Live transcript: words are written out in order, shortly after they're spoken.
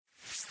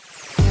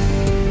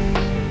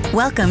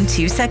Welcome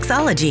to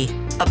Sexology,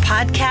 a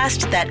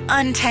podcast that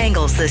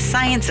untangles the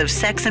science of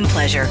sex and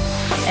pleasure.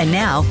 And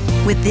now,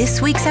 with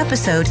this week's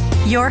episode,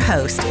 your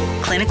host,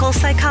 clinical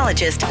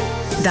psychologist,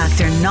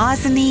 Dr.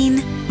 Nazanin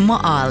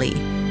Moali.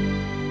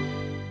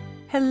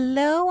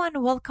 Hello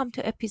and welcome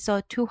to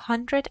episode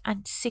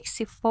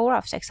 264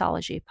 of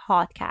Sexology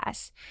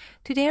Podcast.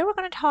 Today we're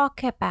going to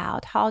talk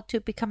about how to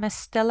become a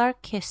stellar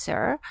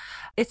kisser.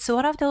 It's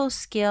one of those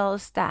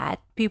skills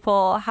that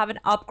people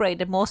haven't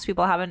upgraded. Most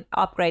people haven't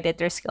upgraded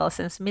their skills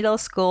since middle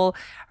school.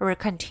 We're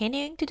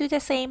continuing to do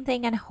the same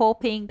thing and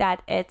hoping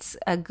that it's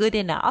good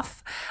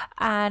enough.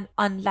 And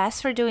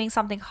unless we're doing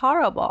something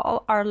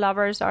horrible, our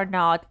lovers are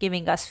not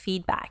giving us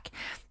feedback.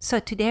 So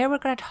today we're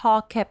going to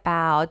talk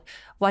about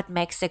what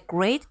makes a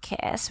great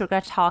kiss. We're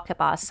going to talk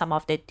about some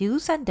of the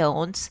do's and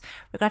don'ts.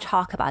 We're going to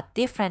talk about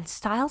different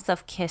styles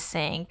of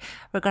kissing.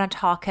 We're going to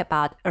talk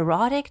about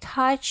erotic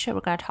touch. We're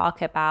going to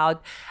talk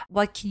about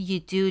what can you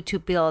do to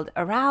build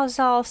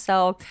arousal.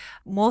 So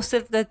most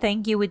of the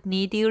thing you would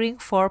need during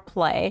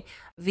foreplay,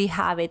 we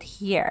have it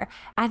here.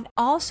 And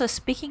also,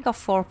 speaking of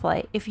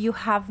foreplay, if you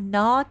have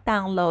not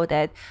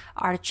downloaded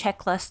our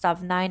checklist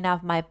of 9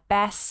 of my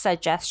best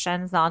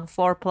suggestions on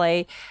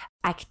foreplay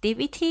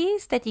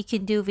activities that you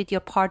can do with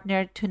your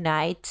partner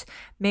tonight,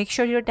 make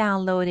sure you're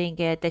downloading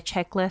it. The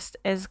checklist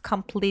is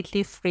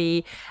completely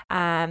free.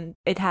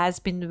 It has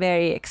been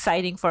very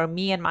exciting for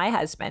me and my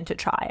husband to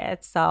try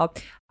it. So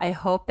I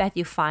hope that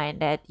you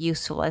find it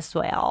useful as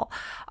well.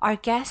 Our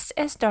guest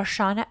is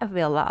Darshana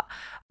Avila.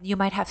 You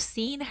might have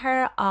seen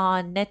her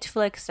on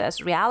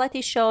Netflix's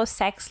reality show,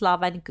 Sex,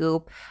 Love, and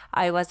Goop.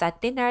 I was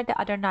at dinner the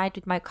other night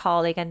with my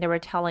colleague and they were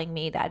telling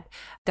me that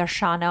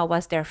Darshana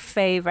was their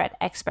favorite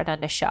expert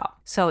on the show.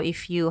 So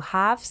if you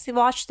have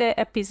watched the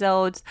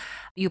episodes,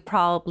 you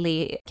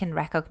probably can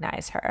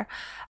recognize her.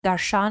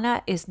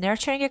 Darshana is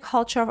nurturing a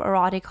culture of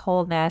erotic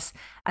wholeness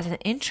as an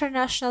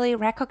internationally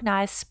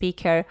recognized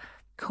speaker,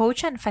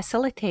 coach, and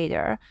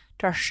facilitator.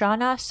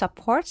 Darshana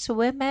supports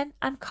women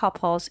and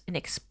couples in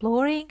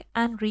exploring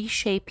and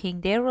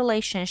reshaping their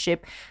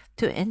relationship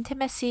to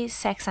intimacy,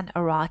 sex, and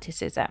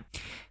eroticism.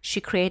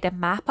 She created a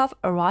map of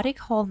erotic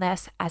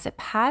wholeness as a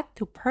path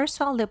to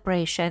personal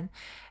liberation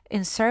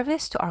in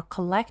service to our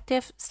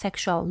collective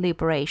sexual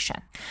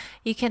liberation.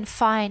 You can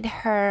find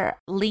her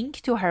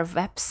link to her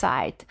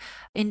website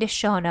in the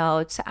show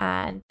notes,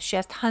 and she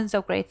has tons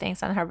of great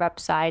things on her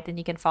website, and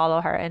you can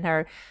follow her in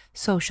her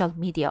social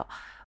media.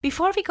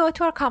 Before we go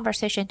to our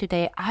conversation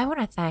today, I want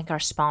to thank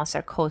our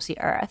sponsor, Cozy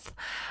Earth.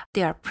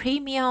 They are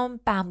premium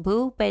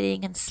bamboo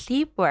bedding and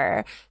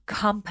sleepwear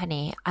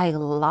company. I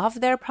love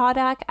their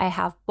product. I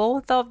have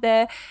both of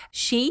the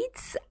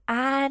sheets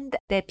and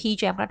the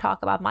PJ. I'm going to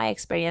talk about my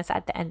experience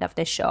at the end of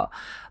the show.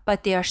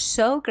 But they are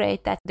so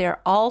great that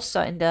they're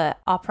also in the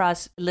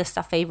Oprah's list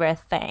of favorite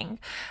thing.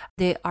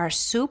 They are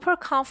super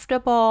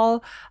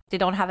comfortable. They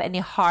don't have any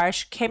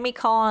harsh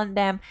chemical on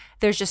them.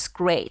 They're just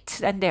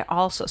great. And they're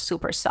also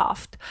super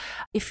soft.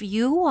 If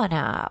you want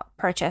to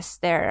purchase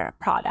their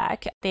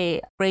product,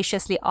 they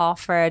graciously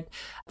offered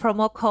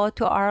promo code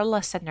to our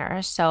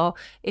listeners. So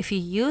if you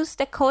use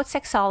the code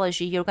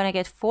Sexology, you're going to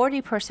get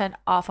 40%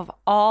 off of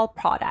all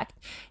product.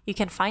 You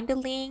can find the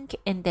link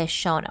in the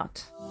show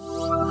notes.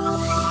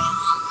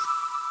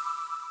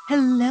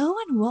 Hello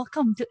and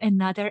welcome to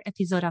another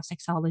episode of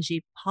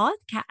Sexology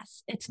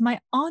Podcast. It's my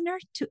honor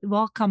to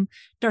welcome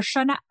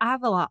Darshana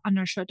Avila on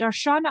our show.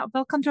 Darshana,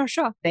 welcome to our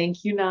show.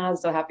 Thank you,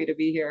 Naz. So happy to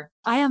be here.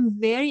 I am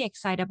very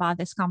excited about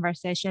this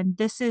conversation.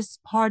 This is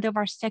part of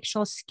our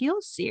sexual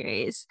skills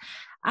series.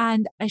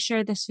 And I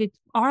share this with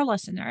our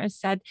listeners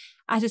that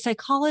as a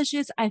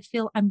psychologist, I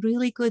feel I'm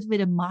really good with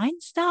the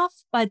mind stuff,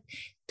 but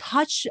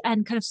touch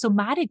and kind of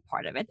somatic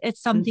part of it, it's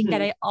something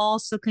that I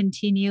also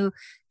continue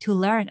to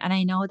learn. And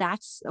I know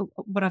that's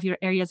one of your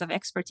areas of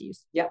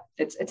expertise. Yeah,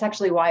 it's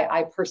actually why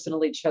I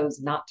personally chose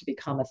not to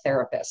become a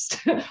therapist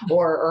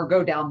or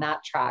go down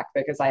that track,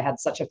 because I had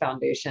such a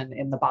foundation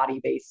in the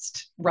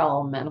body-based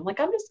realm. And I'm like,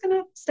 I'm just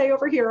going to stay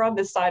over here on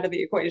this side of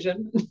the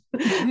equation.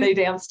 They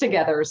dance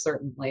together,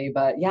 certainly.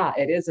 But yeah,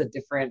 it is a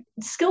different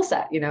skill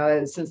set. You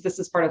know, since this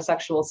is part of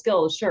sexual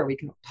skills, sure, we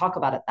can talk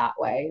about it that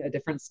way. A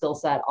different skill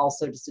set,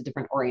 also just a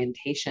different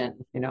orientation.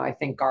 You know, I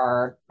think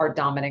our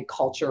dominant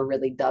culture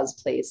really does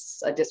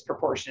place a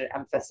disproportionate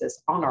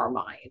emphasis on our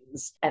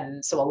minds.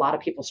 And so a lot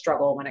of people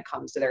struggle when it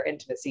comes to their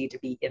intimacy to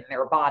be in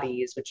their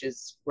bodies, which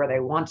is where they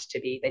want to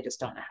be. They just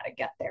don't know how to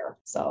get there.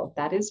 So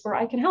that is where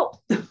I can help.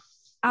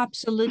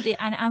 Absolutely.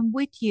 And I'm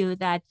with you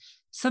that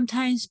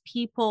sometimes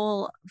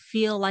people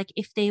feel like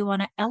if they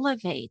want to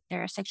elevate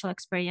their sexual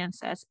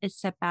experiences,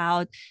 it's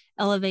about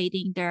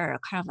elevating their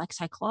kind of like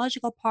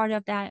psychological part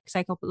of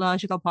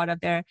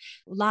their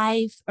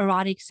life,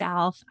 erotic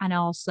self, and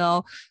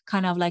also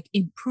kind of like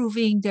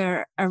improving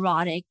their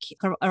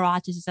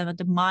eroticism,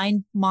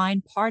 the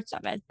mind parts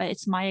of it. But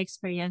it's my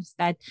experience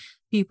that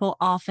people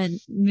often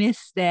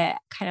miss the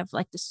kind of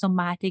like the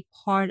somatic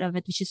part of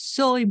it, which is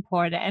so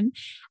important.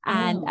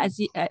 And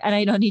and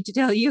I don't need to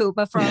tell you,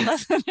 but for our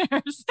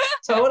listeners,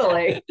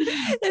 totally.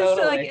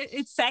 it's like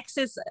it's sex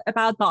is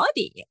about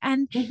body.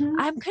 And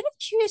I'm kind of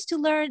curious to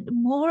learn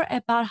more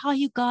about how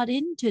you got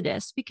into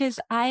this, because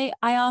I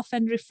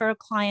often refer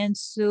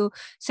clients to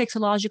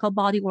sexological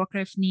body worker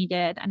if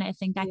needed. And I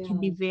think that can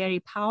be very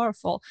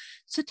powerful.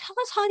 So tell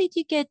us, how did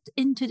you get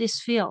into this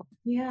field?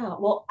 Yeah,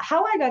 well,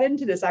 how I got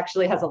into this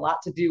actually has a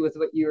lot to do with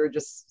what you were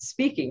just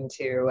speaking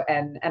to.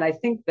 And I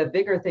think the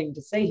bigger thing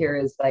to say here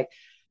is like,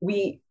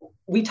 we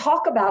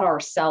talk about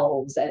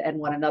ourselves and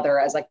one another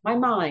as like my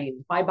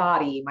mind, my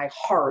body, my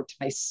heart,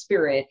 my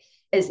spirit,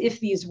 as if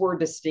these were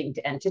distinct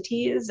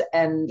entities,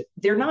 and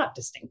they're not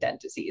distinct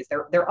entities.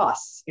 They're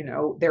us, you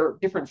know, they're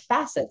different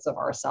facets of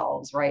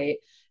ourselves, right?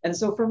 And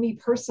so for me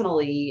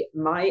personally,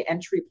 my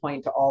entry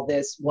point to all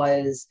this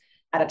was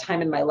at a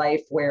time in my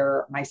life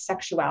where my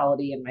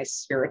sexuality and my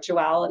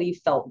spirituality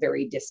felt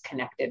very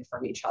disconnected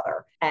from each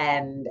other.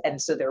 And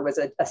so there was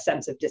a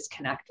sense of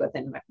disconnect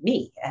within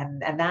me.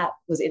 And that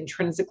was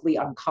intrinsically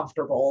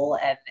uncomfortable.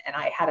 And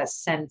I had a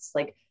sense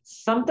like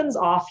something's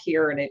off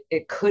here, and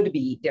it could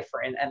be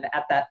different. And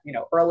at that, you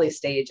know, early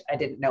stage, I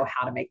didn't know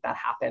how to make that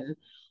happen.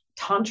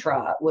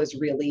 Tantra was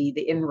really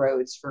the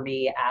inroads for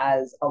me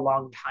as a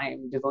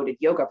longtime devoted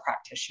yoga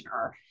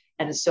practitioner.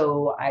 And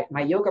so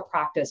my yoga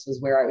practice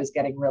was where I was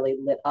getting really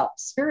lit up,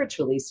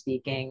 spiritually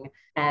speaking.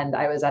 And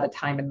I was at a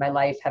time in my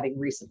life, having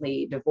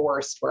recently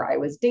divorced, where I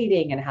was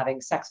dating and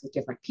having sex with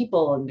different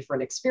people and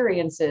different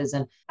experiences.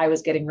 And I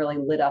was getting really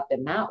lit up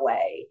in that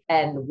way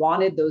and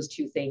wanted those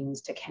two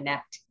things to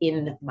connect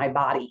in my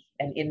body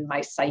and in my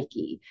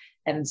psyche.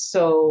 And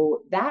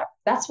so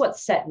that's what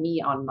set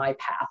me on my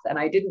path. And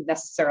I didn't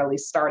necessarily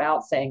start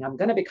out saying, I'm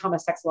going to become a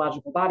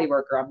sexological body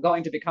worker, I'm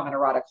going to become an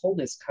erotic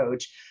wholeness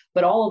coach.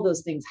 But all of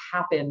those things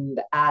happened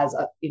as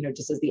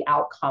just as the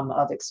outcome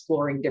of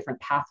exploring different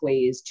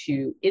pathways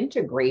to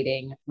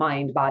integrating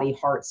mind, body,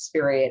 heart,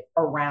 spirit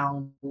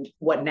around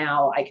what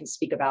now I can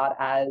speak about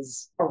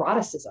as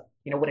eroticism.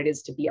 You know, what it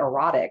is to be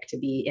erotic, to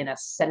be in a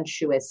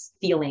sensuous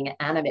feeling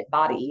animate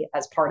body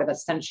as part of a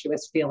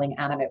sensuous feeling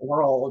animate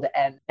world,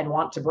 and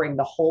want to bring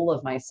the whole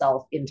of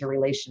myself into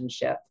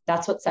relationship.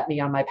 That's what set me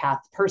on my path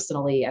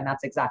personally. And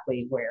that's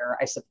exactly where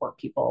I support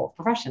people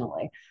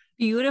professionally.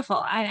 Beautiful.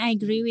 I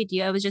agree with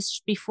you. I was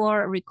just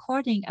before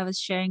recording, I was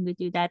sharing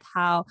with you that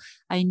how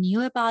I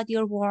knew about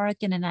your work,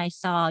 and then I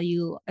saw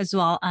you as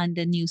well on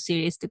the new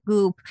series, The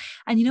Goop.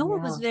 And you know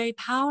what was very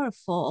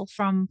powerful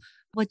from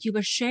what you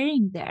were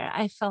sharing there?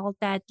 I felt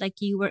that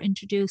like you were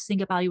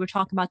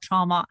talking about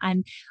trauma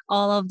and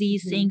all of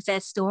these things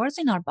that stores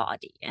in our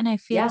body. And I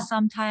feel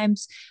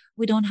sometimes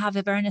we don't have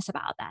awareness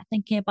about that.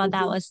 Thinking about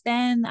that was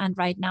then, and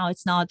right now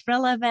it's not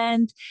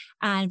relevant.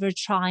 And we're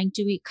trying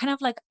to be kind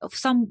of like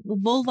some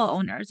vulva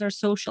owners are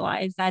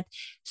socialized that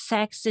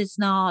sex is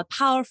not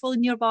powerful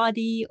in your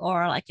body,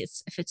 or like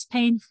if it's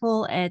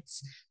painful,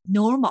 it's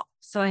normal.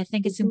 So I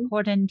think it's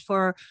important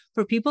for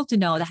people to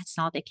know that's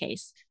not the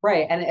case.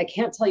 Right. And I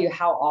can't tell you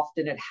how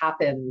often it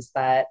happens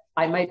that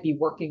I might be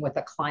working with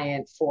a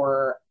client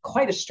for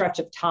quite a stretch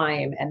of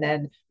time, and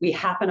then we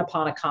happen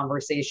upon a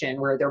conversation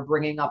where they're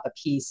bringing up a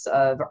piece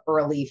of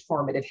early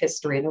formative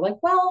history. And they're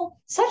like, well,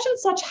 such and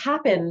such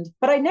happened,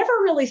 but I never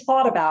really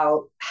thought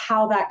about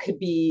how that could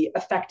be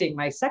affecting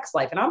my sex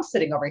life. And I'm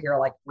sitting over here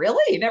like,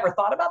 really? You never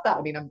thought about that?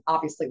 I mean,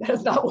 obviously that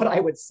is not what I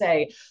would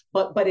say,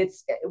 but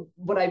it's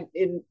what I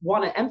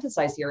want to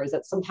emphasize here is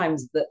that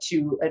sometimes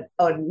to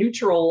a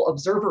neutral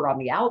observer on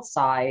the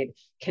outside,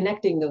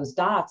 connecting those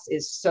dots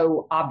is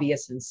so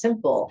obvious and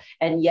simple.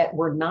 And yet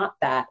we're not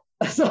that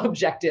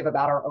subjective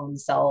about our own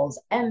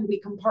selves, and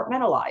we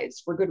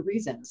compartmentalize for good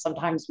reasons.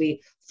 Sometimes we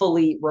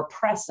fully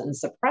repress and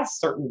suppress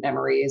certain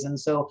memories. And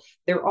so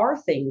there are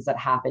things that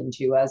happen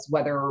to us,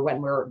 whether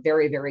when we're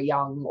very, very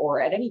young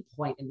or at any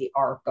point in the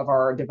arc of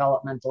our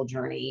developmental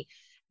journey.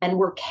 And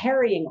we're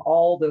carrying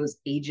all those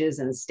ages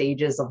and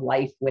stages of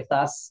life with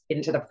us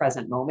into the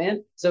present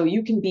moment. So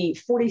you can be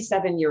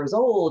 47 years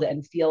old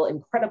and feel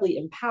incredibly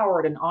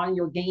empowered and on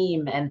your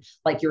game and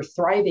like you're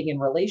thriving in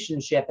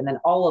relationship. And then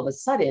all of a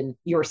sudden,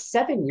 your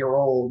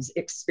 7-year-old's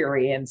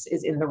experience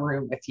is in the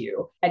room with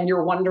you. And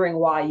you're wondering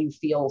why you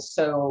feel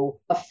so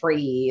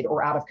afraid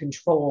or out of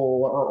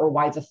control, or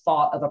why the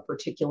thought of a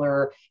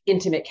particular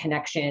intimate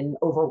connection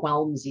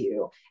overwhelms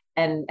you.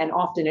 And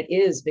often it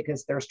is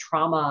because there's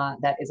trauma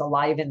that is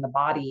alive in the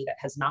body that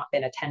has not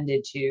been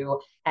attended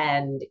to.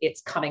 And it's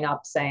coming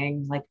up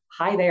saying like,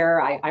 hi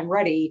there, I'm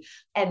ready.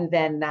 And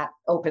then that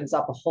opens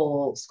up a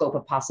whole scope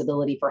of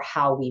possibility for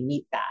how we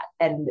meet that.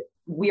 And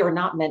we are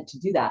not meant to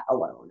do that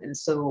alone. And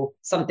so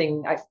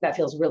something that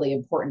feels really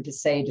important to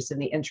say, just in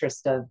the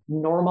interest of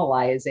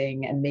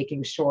normalizing and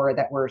making sure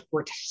that we're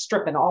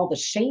stripping all the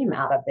shame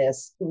out of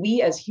this.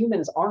 We as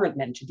humans aren't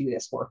meant to do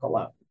this work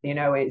alone. You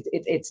know,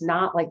 it's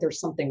not like there's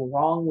something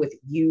wrong with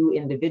you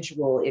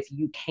individual if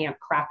you can't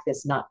crack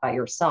this nut by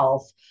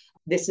yourself.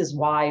 This is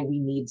why we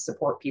need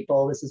support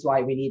people. This is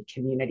why we need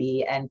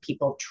community and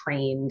people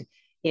trained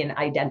in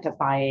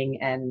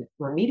identifying and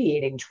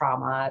remediating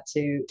trauma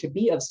to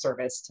be of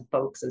service to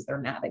folks as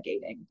they're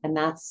navigating. And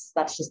that's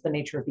just the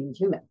nature of being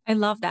human. I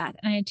love that.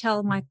 And I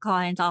tell my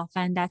clients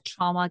often that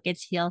trauma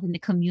gets healed in the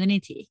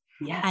community.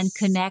 Yes. And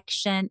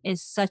connection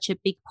is such a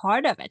big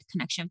part of it.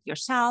 Connection with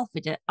yourself,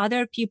 with the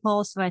other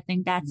people. So I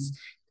think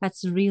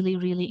that's really,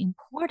 really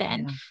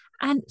important. Yeah.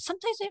 And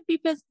sometimes when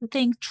people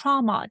think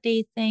trauma,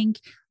 they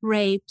think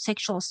rape,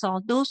 sexual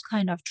assault, those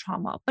kind of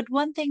trauma. But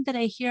one thing that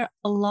I hear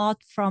a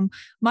lot from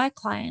my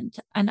client,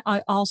 and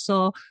I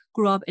also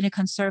grew up in a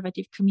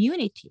conservative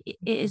community,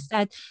 is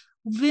that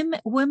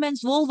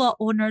women's vulva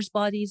owners'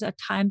 bodies at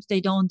times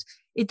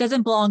it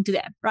doesn't belong to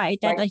them, right?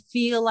 That I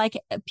feel like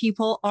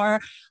people are,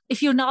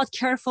 if you're not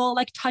careful,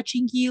 like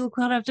touching you,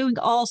 kind of doing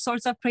all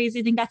sorts of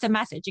crazy things. That's a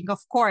messaging. Of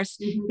course,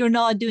 you're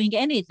not doing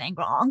anything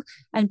wrong.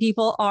 And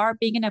people are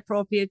being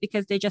inappropriate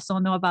because they just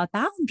don't know about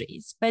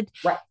boundaries. But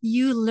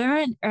you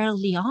learn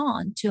early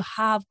on to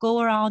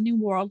go around the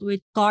world with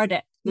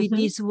guarded, with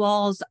these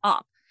walls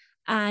up.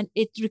 And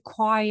it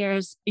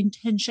requires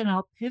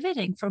intentional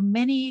pivoting for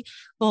many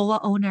vulva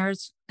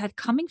owners that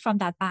coming from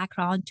that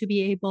background to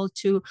be able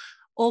to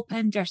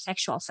open their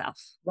sexual self.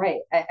 Right.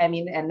 I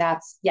mean, and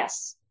that's,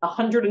 yes,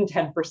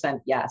 110%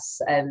 yes.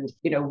 And,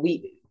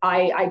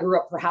 I grew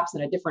up perhaps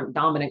in a different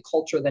dominant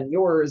culture than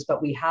yours,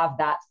 but we have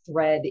that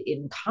thread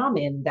in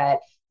common that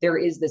there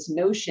is this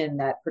notion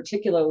that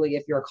particularly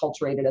if you're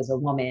acculturated as a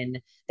woman,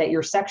 that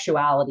your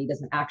sexuality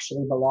doesn't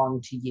actually belong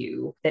to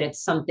you, that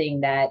it's something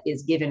that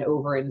is given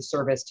over in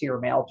service to your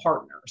male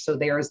partner. So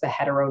there's the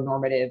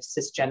heteronormative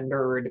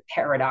cisgendered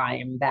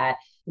paradigm that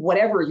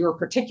whatever your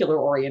particular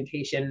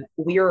orientation,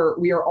 we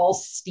are all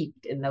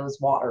steeped in those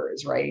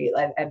waters, right?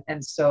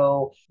 And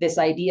so this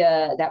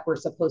idea that we're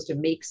supposed to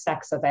make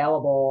sex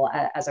available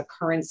as a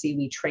currency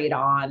we trade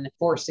on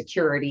for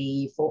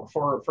security,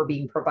 for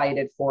being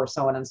provided for,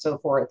 so on and so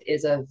forth,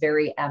 is a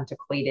very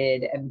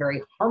antiquated and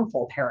very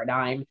harmful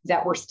paradigm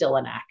that we're still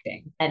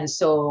enacting. And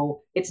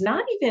so it's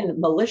not even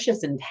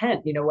malicious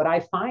intent. What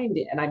I find,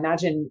 and I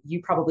imagine you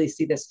probably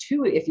see this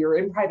too, if you're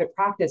in private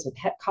practice with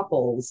het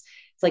couples,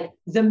 it's like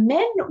the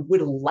men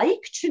would like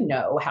to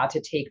know how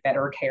to take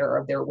better care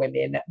of their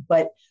women,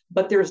 but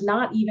there's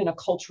not even a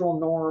cultural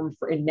norm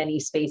in many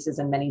spaces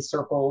and many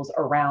circles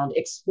around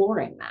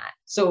exploring that.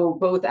 So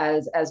both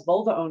as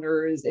vulva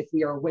owners, if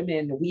we are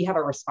women, we have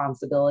a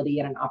responsibility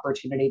and an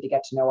opportunity to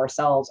get to know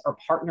ourselves, our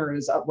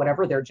partners,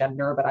 whatever their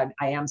gender, but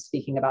I am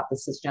speaking about the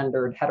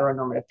cisgendered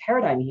heteronormative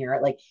paradigm here.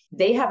 Like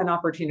they have an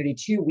opportunity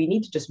too. We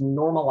need to just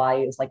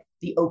normalize like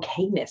the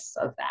okayness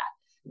of that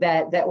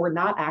we're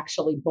not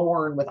actually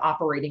born with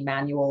operating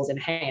manuals in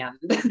hand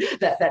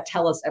that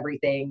tell us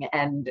everything,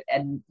 and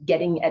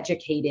getting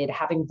educated,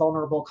 having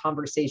vulnerable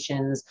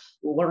conversations,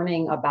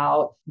 learning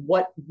about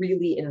what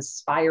really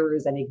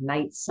inspires and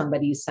ignites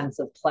somebody's sense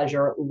of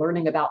pleasure,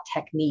 learning about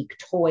technique,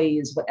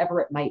 toys, whatever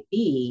it might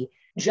be.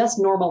 Just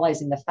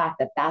normalizing the fact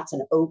that that's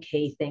an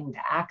okay thing to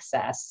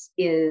access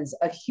is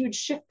a huge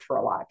shift for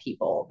a lot of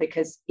people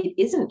because it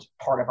isn't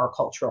part of our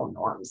cultural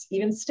norms,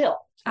 even still.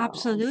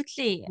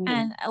 Absolutely.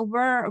 And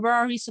where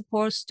are we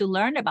supposed to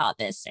learn about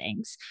these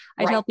things?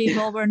 I tell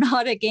people I'm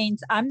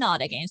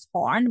not against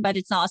porn, but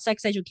it's not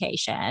sex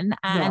education.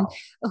 And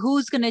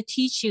who's going to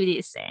teach you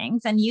these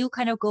things? And you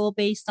kind of go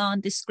based on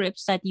the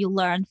scripts that you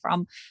learn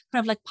from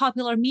kind of like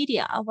popular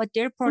media, what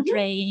they're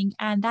portraying.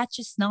 And that's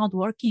just not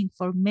working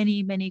for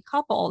many, many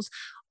couples.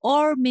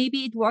 Or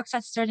maybe it works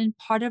at a certain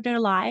part of their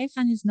life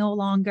and is no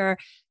longer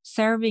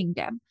serving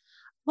them.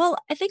 Well,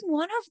 I think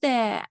one of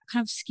the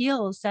kind of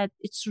skills that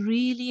it's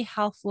really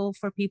helpful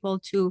for people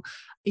to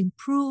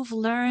improve,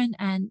 learn,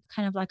 and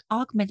kind of like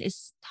augment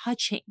is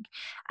touching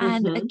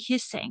and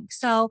kissing.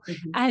 So,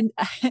 and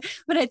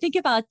when I think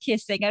about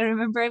kissing, I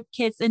remember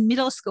kids in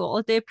middle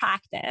school, they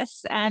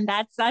practice, and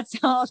that's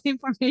all the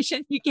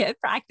information you get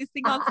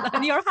practicing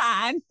on your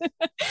hand.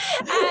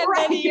 And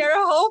then you're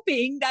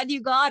hoping that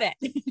you got it.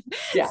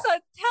 Yeah. So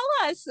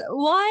tell us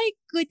why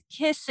good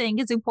kissing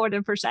is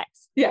important for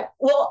sex. Yeah,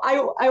 well,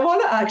 I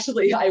want to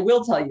I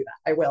will tell you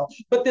that, I will.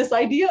 But this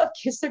idea of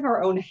kissing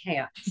our own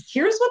hands,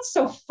 here's what's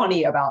so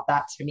funny about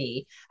that to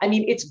me. I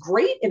mean, it's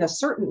great in a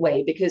certain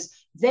way because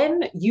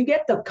then you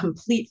get the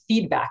complete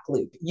feedback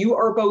loop. You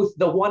are both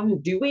the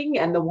one doing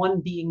and the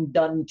one being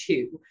done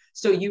to.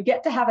 So you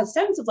get to have a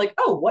sense of like,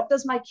 oh, what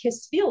does my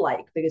kiss feel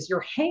like? Because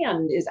your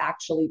hand is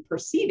actually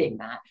perceiving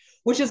that,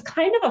 which is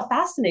kind of a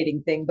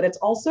fascinating thing, but it's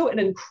also an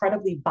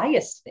incredibly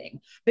biased thing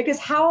because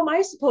how am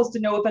I supposed to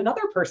know if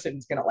another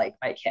person's going to like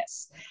my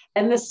kiss?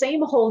 And the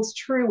same holds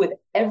true with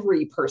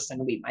every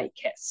person we might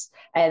kiss.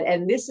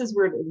 And this is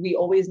where we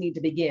always need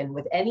to begin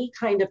with any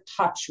kind of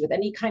touch, with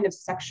any kind of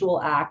sexual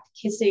act,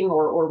 kissing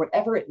or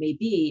whatever it may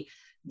be.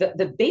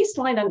 The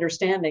baseline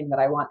understanding that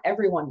I want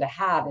everyone to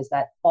have is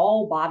that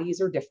all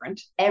bodies are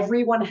different.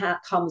 Everyone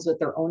comes with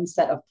their own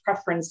set of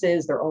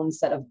preferences, their own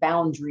set of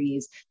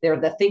boundaries. They're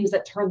the things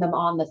that turn them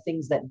on, the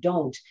things that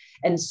don't.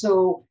 And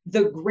so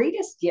the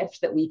greatest gift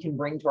that we can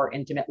bring to our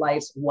intimate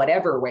lives,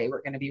 whatever way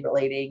we're going to be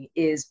relating,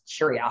 is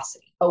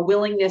curiosity. a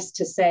willingness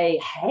to say,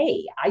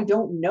 hey, I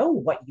don't know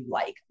what you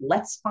like.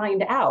 Let's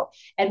find out.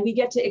 And we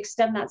get to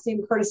extend that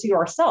same courtesy to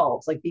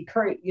ourselves, like be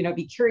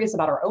curious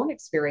about our own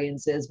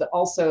experiences, but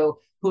also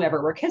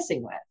whomever we're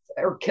kissing with.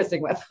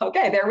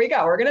 Okay, there we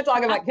go. We're going to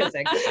talk about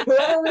kissing.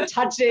 Whoever we're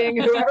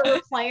touching, whoever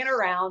we're playing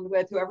around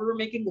with, whoever we're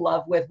making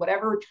love with,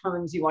 whatever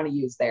terms you want to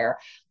use there.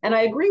 And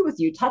I agree with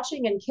you.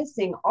 Touching and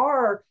kissing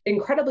are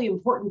incredibly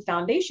important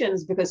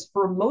foundations because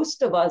for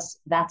most of us,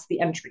 that's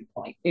the entry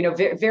point.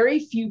 Very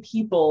few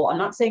people, I'm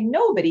not saying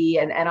nobody,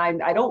 and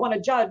I don't want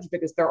to judge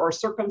because there are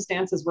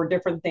circumstances where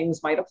different things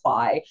might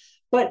apply.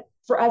 But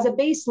as a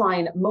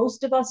baseline,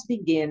 most of us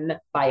begin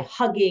by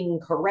hugging,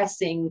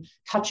 caressing,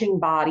 touching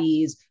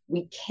bodies.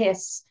 We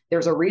kiss.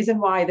 There's a reason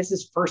why this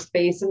is first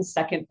base and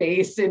second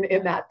base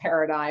in that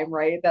paradigm,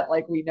 right? That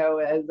like we know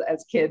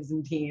as kids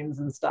and teens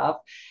and stuff.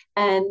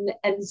 And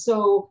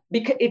so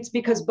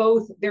because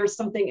both there's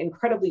something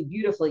incredibly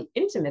beautifully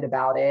intimate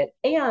about it,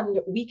 and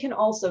we can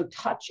also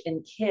touch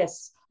and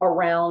kiss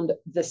around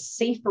the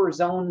safer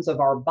zones of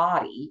our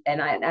body.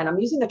 And I'm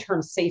using the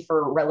term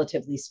safer,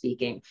 relatively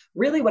speaking.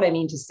 Really what I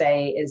mean to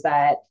say is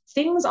that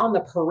things on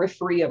the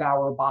periphery of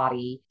our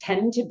body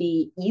tend to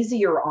be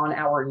easier on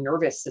our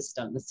nervous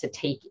systems to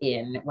take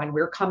in when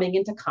we're coming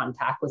into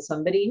contact with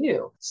somebody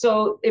new.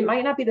 So it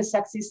might not be the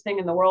sexiest thing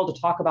in the world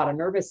to talk about a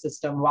nervous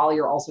system while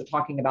you're also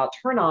talking about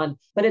turn on,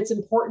 but it's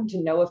important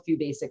to know a few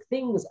basic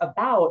things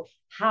about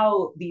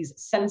how these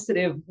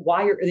sensitive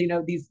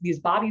these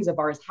bodies of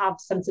ours have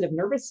sensitive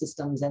nervous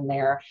systems in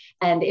there.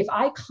 And if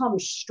I come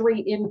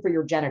straight in for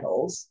your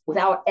genitals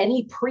without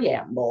any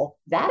preamble,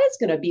 that is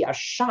going to be a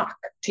shock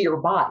to your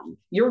body.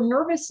 Your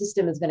nervous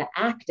system is going to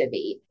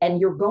activate and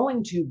you're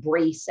going to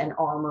brace and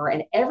armor,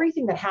 and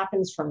everything that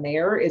happens from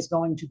there is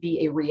going to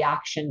be a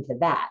reaction to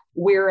that.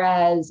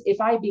 Whereas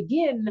if I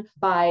begin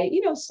by,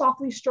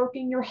 softly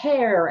stroking your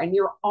hair and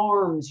your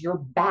arms, your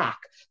back,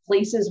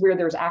 places where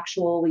there's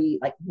actually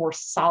like more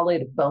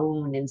solid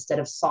bone instead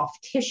of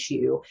soft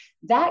tissue,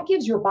 that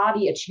gives your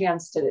body a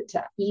chance to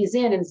ease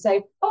in and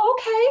say, oh,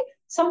 okay,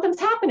 something's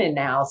happening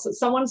now. So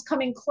someone's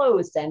coming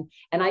close, and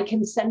I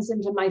can sense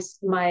into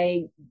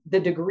the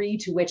degree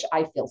to which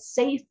I feel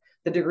safe,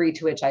 the degree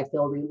to which I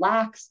feel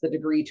relaxed, the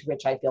degree to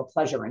which I feel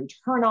pleasure and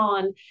turn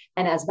on.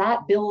 And as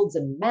that builds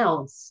and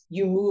mounts,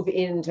 you move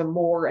into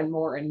more and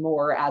more and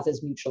more as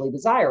is mutually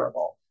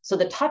desirable. So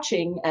the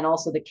touching and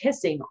also the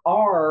kissing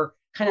are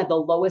kind of the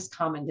lowest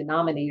common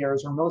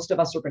denominators where most of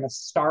us are going to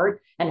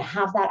start and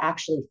have that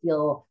actually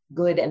feel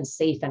good and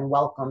safe and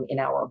welcome in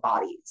our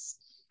bodies.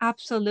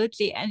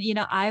 Absolutely. And,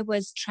 I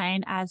was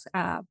trained as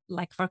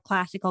for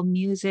classical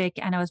music,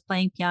 and I was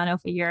playing piano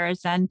for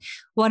years. And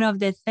one of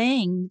the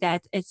things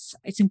that it's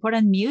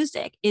important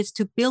music is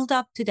to build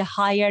up to the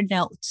higher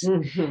notes.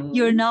 Mm-hmm.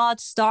 You're not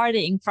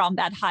starting from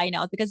that high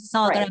note because it's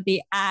not going to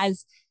be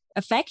as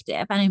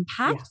effective and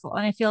impactful. Yeah.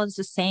 And I feel it's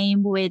the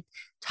same with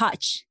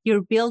touch.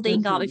 You're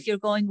building up. If you're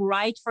going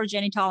right for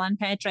genital and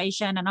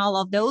penetration and all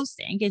of those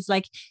things, it's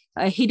like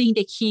hitting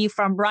the key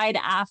from right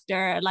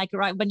after, like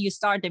right when you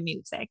start the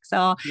music.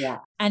 So,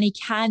 and it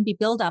can be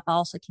built up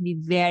also, can be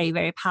very,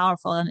 very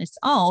powerful on its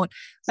own.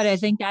 But I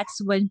think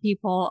that's when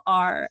people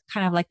are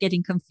kind of like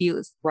getting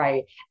confused.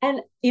 Right.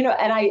 And, and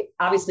I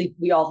obviously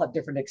we all have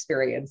different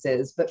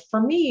experiences, but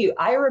for me,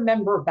 I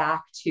remember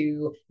back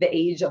to the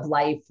age of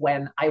life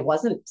when I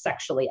wasn't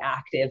sexually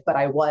active, but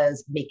I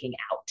was making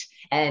out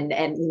and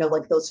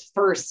like those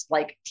first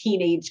like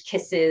teenage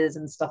kisses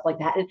and stuff like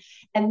that.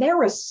 And there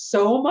was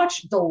so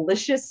much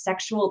delicious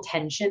sexual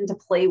tension to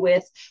play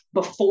with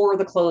before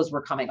the clothes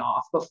were coming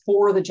off,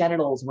 before the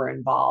genitals were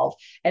involved.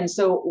 And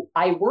so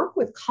I work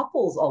with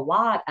couples a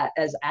lot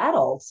as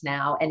adults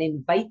now and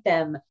invite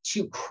them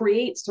to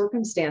create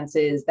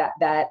circumstances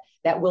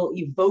that will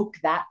evoke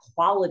that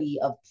quality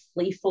of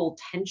playful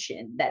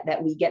tension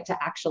that we get to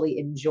actually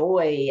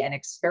enjoy and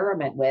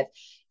experiment with.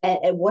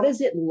 And what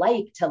is it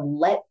like to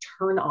let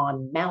turn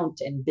on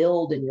mount and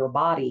build in your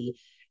body?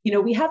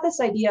 We have this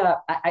idea,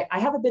 I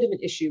have a bit of an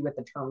issue with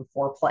the term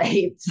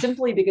foreplay,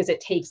 simply because it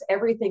takes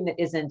everything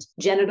that isn't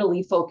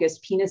genitally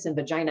focused, penis and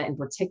vagina in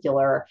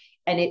particular,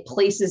 and it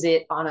places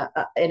it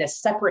in a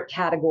separate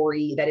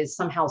category that is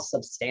somehow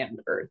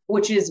substandard,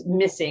 which is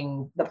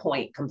missing the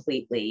point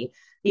completely.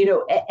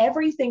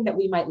 Everything that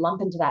we might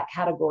lump into that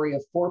category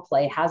of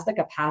foreplay has the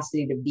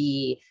capacity to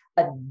be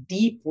a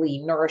deeply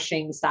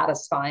nourishing,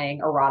 satisfying,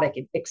 erotic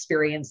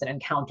experience and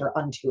encounter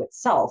unto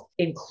itself,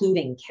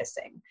 including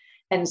kissing.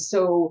 And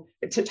so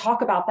to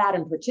talk about that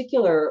in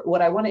particular,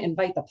 what I want to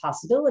invite the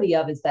possibility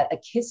of is that a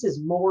kiss is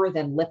more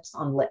than lips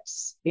on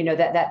lips,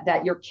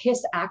 that your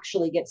kiss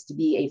actually gets to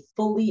be a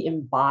fully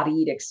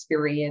embodied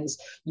experience.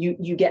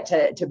 You get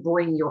to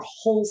bring your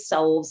whole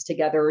selves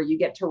together. You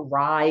get to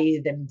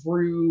writhe and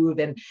groove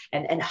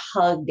and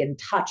hug and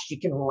touch. You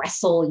can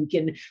wrestle, you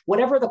can,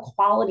 whatever the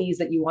qualities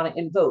that you want to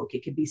invoke.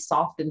 It could be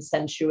soft and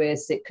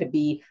sensuous. It could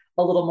be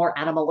a little more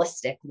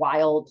animalistic,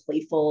 wild,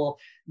 playful.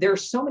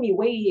 There's so many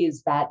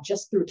ways that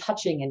just through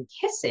touching and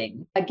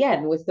kissing,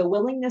 again, with the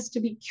willingness to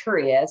be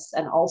curious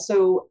and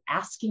also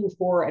asking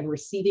for and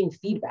receiving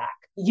feedback,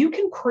 you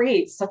can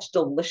create such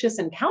delicious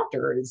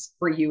encounters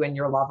for you and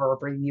your lover,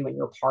 for you and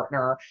your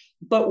partner.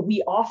 But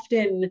we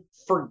often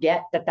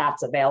forget that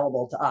that's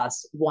available to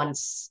us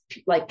once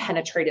like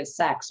penetrative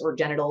sex or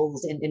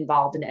genitals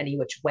involved in any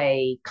which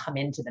way come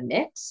into the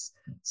mix.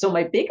 So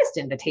my biggest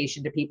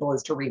invitation to people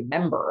is to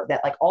remember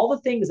that like all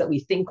the things that we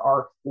think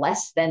are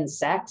less than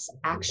sex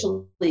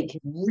actually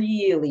can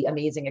really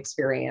amazing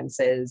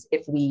experiences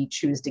if we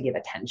choose to give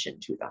attention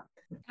to them.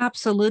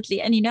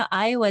 Absolutely. And,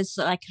 I was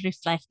like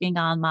reflecting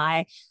on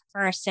my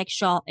first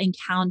sexual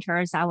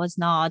encounters. I was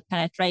not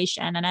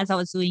penetration. And as I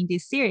was doing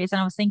this series,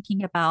 and I was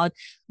thinking about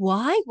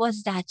why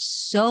was that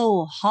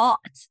so hot,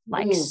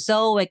 like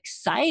so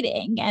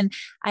exciting? And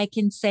I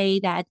can say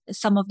that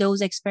some of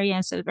those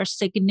experiences were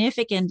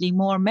significantly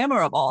more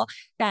memorable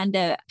than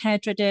the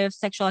penetrative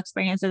sexual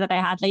experiences that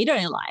I had later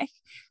in life.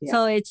 Yeah.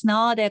 So it's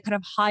not a kind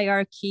of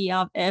hierarchy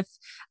of if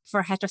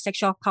for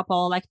heterosexual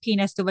couple, like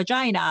penis to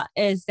vagina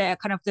is the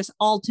kind of this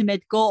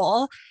ultimate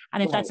goal.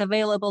 And if that's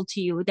available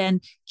to you,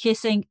 then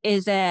kissing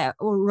is a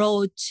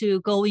road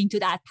to going to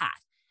that path.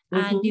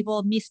 And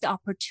people miss the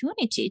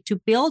opportunity to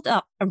build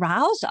up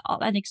arousal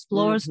and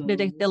explore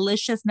the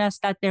deliciousness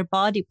that their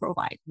body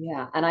provides.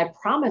 Yeah. And I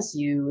promise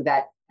you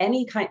that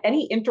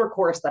any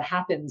intercourse that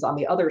happens on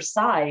the other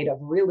side of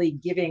really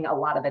giving a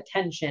lot of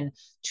attention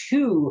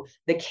to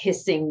the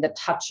kissing, the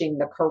touching,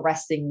 the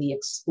caressing, the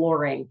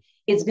exploring,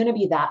 is going to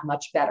be that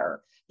much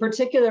better.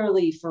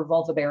 Particularly for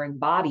vulva-bearing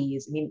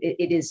bodies. I mean,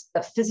 it is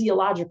a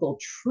physiological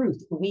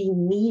truth. We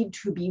need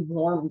to be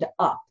warmed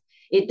up.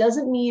 It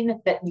doesn't mean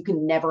that you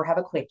can never have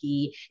a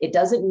quickie. It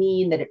doesn't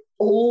mean that it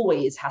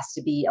always has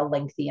to be a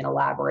lengthy and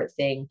elaborate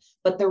thing.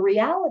 But the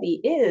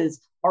reality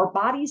is our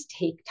bodies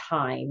take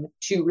time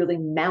to really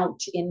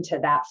mount into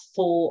that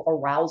full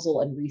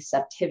arousal and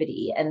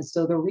receptivity. And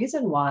so the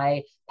reason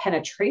why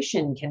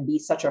penetration can be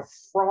such a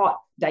fraught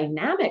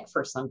dynamic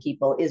for some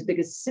people is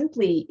because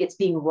simply it's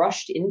being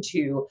rushed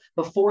into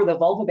before the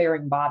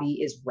vulva-bearing body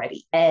is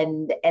ready.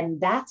 And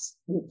that's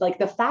like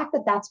the fact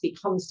that that's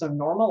become so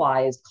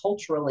normalized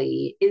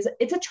culturally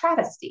it's a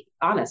travesty,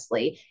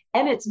 honestly.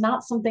 And it's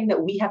not something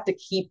that we have to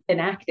keep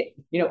enacting.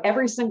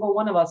 Every single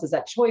one of us has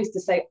that choice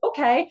to say,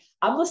 okay,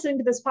 I'm listening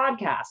to this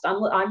podcast.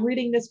 I'm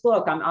reading this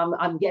book.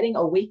 I'm getting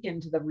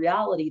awakened to the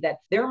reality that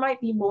there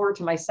might be more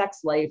to my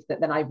sex life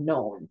than I've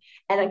known.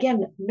 And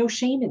again, no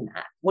shame in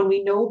that. When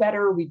we know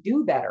better, we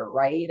do better,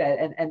 right?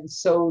 And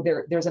so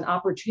there's an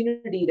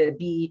opportunity to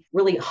be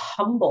really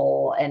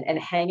humble and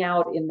hang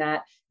out in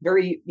that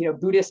very,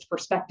 Buddhist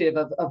perspective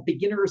of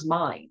beginner's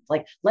mind.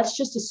 Like, let's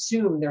just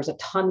assume there's a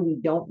ton we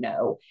don't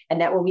know.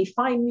 And that when we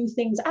find new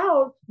things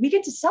out, we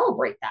get to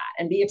celebrate that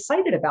and be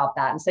excited about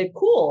that and say,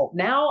 cool,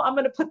 now I'm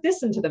going to put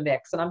this into the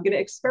mix and I'm going to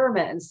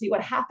experiment and see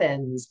what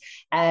happens.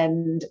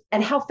 And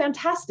how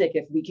fantastic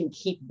if we can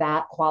keep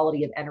that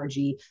quality of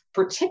energy,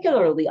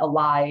 particularly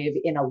alive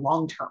in a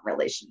long-term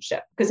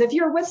relationship. Because if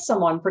you're with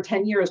someone for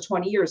 10 years,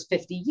 20 years,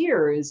 50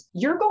 years,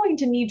 you're going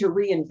to need to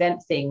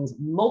reinvent things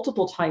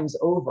multiple times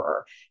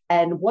over.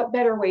 And what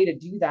better way to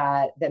do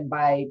that than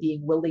by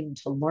being willing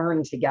to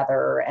learn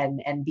together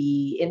and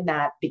be in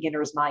that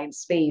beginner's mind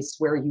space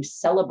where you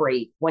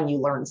celebrate when you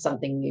learn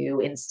something new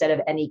instead of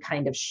any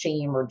kind of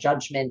shame or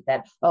judgment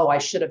that, oh, I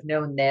should have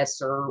known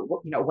this, or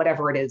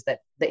whatever it is that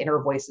the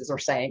inner voices are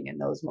saying in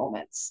those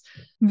moments.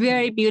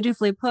 Very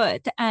beautifully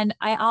put. And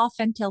I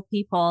often tell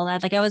people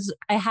that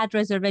I had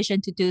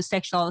reservation to do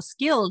sexual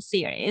skills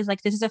series.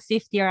 Like, this is the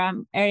 5th year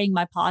I'm airing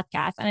my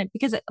podcast. And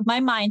because my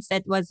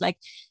mindset was like,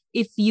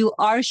 if you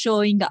are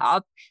showing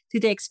up to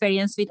the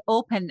experience with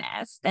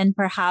openness, then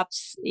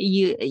perhaps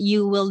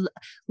you will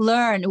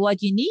learn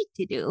what you need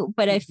to do.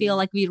 But I feel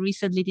like we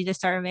recently did a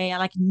survey,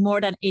 like more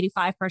than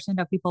 85%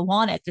 of people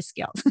wanted the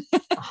skills.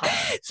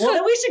 Well,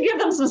 then we should give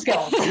them some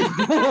skills.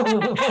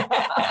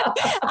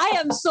 I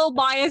am so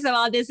biased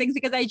about these things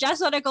because I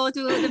just want to go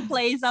to the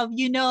place of,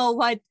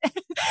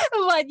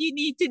 what you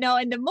need to know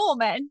in the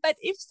moment. But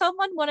if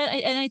someone wanted,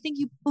 and I think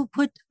you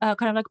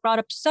brought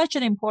up such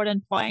an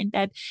important point,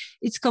 that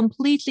it's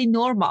completely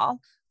normal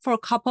for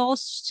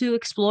couples to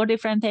explore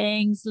different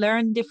things,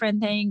 learn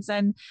different things,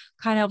 and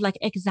kind of like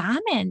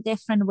examine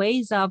different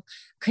ways of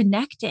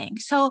connecting.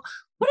 So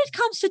when it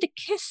comes to the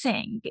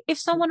kissing, if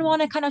someone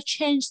want to kind of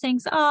change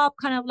things up,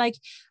 kind of like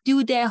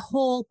do their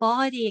whole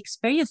body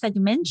experience that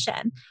you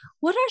mentioned,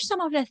 what are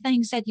some of the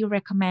things that you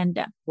recommend?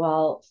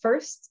 Well,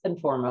 first and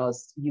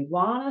foremost, you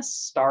want to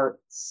start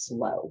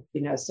slow.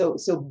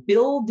 So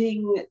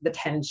building the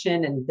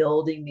tension and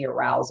building the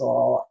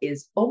arousal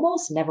is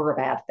almost never a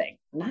bad thing.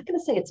 I'm not going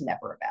to say it's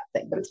never a bad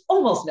thing, but it's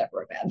almost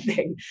never a bad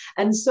thing.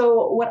 And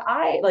so what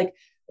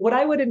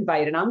I would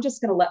invite, and I'm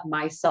just going to let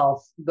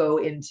myself go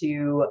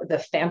into the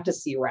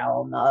fantasy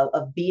realm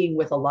of being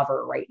with a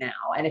lover right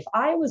now. And if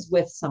I was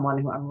with someone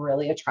who I'm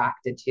really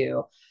attracted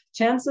to,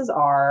 chances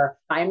are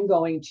I'm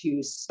going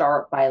to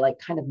start by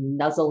kind of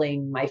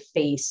nuzzling my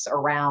face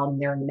around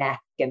their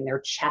neck and their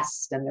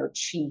chest and their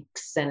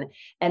cheeks. And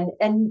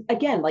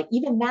again, like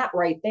even that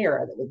right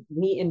there,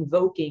 me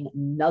invoking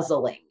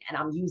nuzzling, and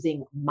I'm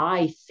using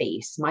my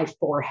face, my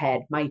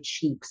forehead, my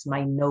cheeks,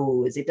 my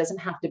nose. It doesn't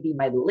have to be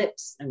my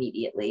lips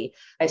immediately.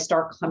 I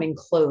start coming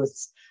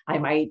close. I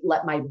might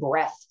let my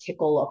breath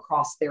tickle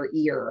across their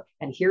ear.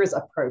 And here's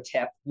a pro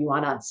tip. You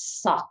want to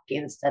suck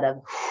instead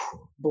of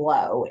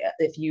blow.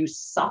 If you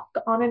suck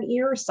on an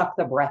ear, suck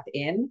the breath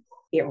in,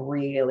 it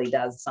really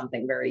does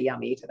something very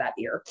yummy to that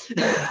ear.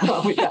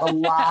 We've got a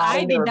lot I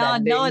of did nerve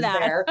not know endings that.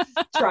 there.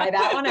 Try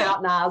that one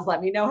out, Naz. Let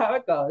me know how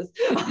it goes.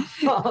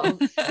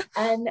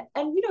 And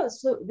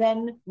so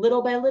then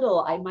little by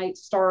little, I might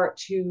start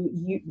to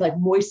like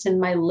moisten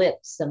my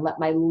lips and let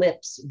my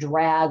lips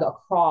drag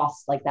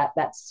across like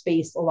that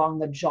space along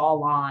the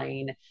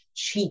jawline,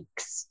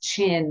 cheeks,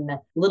 chin,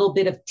 little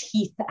bit of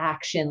teeth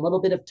action,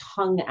 little bit of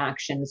tongue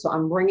action. So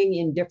I'm bringing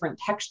in different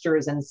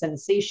textures and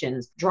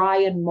sensations, dry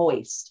and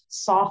moist,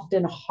 soft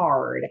and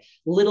hard,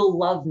 little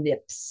love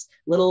nips,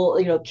 little,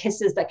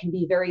 kisses that can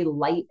be very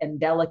light and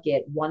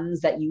delicate,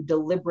 ones that you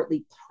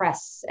deliberately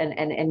press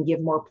and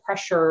give more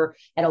pressure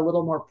and a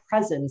little more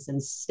presence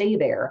and stay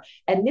there.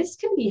 And this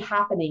can be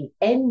happening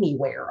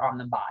anywhere on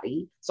the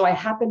body. So I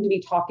happen to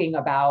be talking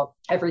about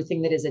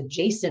everything that is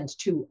adjacent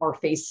to our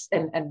face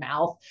and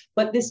mouth,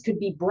 but this could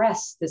be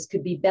breast, this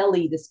could be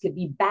belly, this could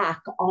be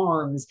back,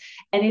 arms.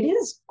 And it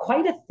is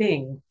quite a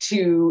thing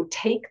to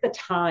take the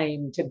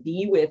time to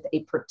be with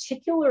a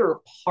particular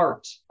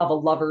part of a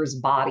lover's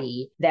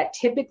body that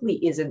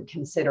typically isn't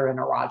considered an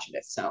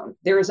erogenous zone.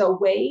 There's a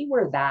way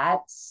where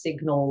that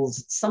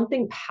signals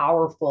something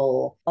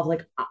powerful of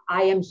like,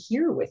 I am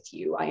here with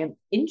you. I am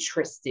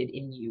interested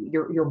in you.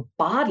 Your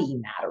body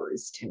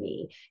matters to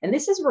me. And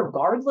this is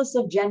regardless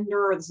of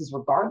gender, this is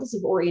regardless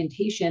of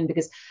orientation,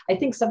 because I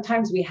think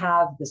sometimes we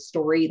have the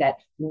story that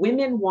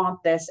women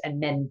want this and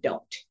men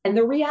don't. And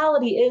the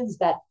reality is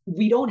that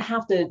we don't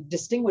have to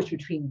distinguish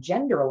between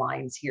gender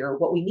lines here.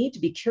 What we need to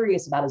be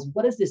curious about is,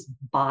 what is this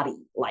body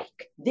like?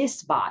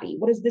 This body,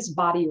 what does this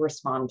body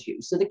respond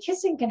to? So the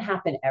kissing can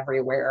happen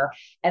everywhere.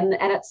 And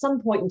at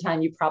some point in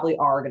time, you probably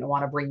are going to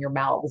want to bring your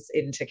mouths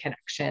into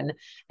connection.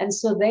 And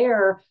so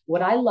there,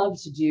 what I love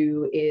to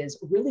do is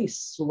really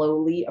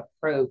slowly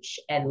approach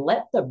and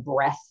let the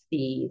breath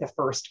be the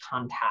first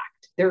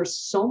contact. There's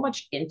so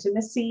much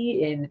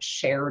intimacy in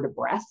shared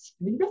breath.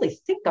 I mean, really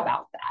think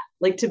about that.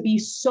 Like, to be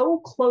so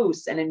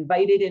close and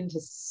invited into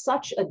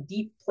such a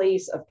deep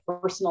place of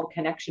personal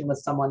connection with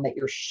someone that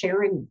you're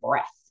sharing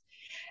breath.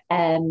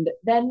 And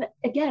then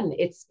again,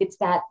 it's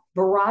that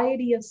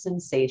variety of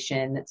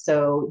sensation.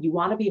 So you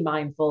want to be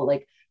mindful,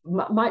 like,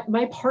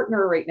 my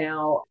partner right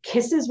now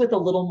kisses with a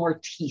little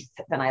more teeth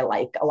than I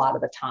like a lot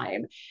of the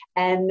time.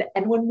 And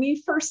when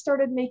we first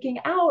started making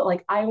out,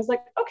 like, I was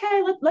like,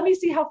 okay, let me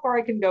see how far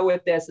I can go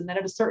with this. And then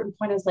at a certain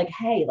point, I was like,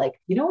 hey, like,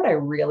 you know what I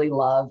really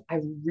love?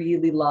 I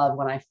really love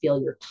when I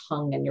feel your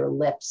tongue and your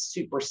lips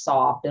super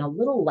soft and a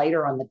little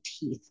lighter on the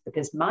teeth,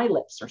 because my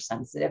lips are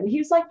sensitive. And he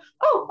was like,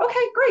 oh,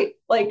 okay, great.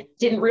 Like,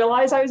 didn't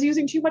realize I was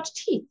using too much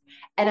teeth.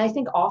 And I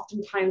think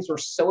oftentimes we're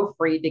so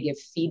afraid to give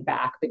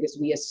feedback because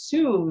we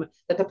assume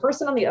that the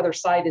person on the other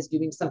side is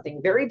doing something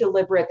very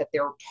deliberate that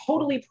they're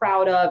totally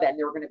proud of, and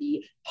they're going to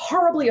be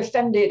horribly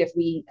offended if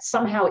we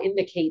somehow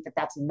indicate that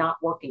that's not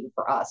working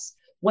for us.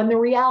 When the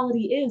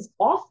reality is,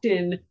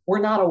 often we're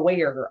not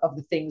aware of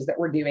the things that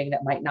we're doing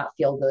that might not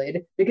feel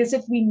good, because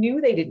if we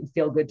knew they didn't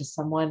feel good to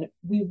someone,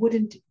 we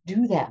wouldn't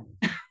do them.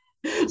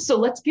 So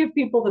let's give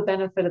people the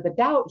benefit of the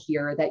doubt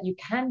here that you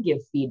can give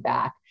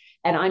feedback.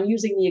 And I'm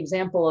using the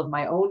example of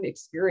my own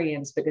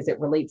experience because it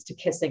relates to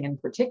kissing in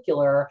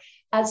particular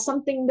as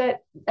something that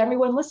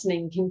everyone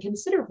listening can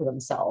consider for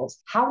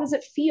themselves. How does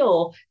it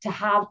feel to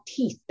have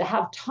teeth, to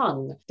have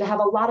tongue, to have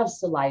a lot of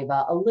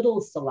saliva, a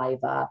little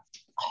saliva,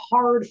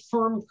 hard,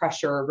 firm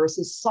pressure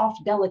versus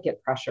soft,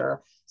 delicate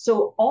pressure?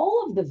 So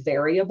all of the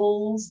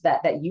variables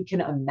that you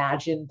can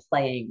imagine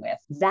playing with,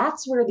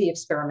 that's where the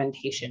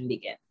experimentation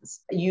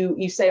begins.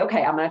 You say,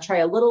 okay, I'm going to try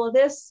a little of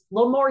this, a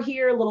little more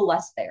here, a little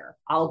less there.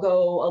 I'll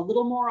go a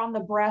little more on the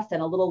breath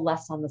and a little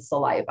less on the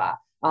saliva.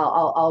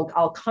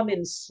 I'll come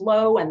in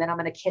slow, and then I'm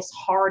going to kiss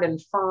hard and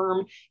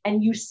firm,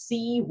 and you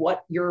see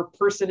what your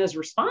person is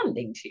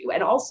responding to,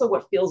 and also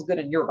what feels good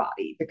in your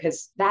body,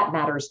 because that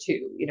matters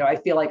too. I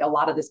feel like a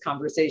lot of this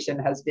conversation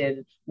has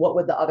been, what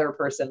would the other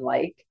person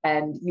like?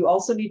 And you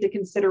also need to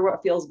consider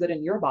what feels good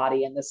in your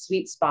body. And the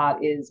sweet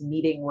spot is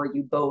meeting where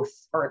you both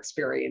are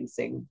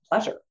experiencing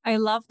pleasure. I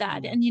love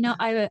that. And,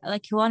 I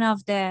like one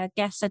of the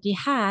guests that we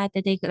had,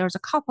 that there was a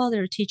couple, they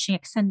were teaching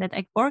extended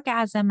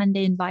orgasm, and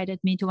they invited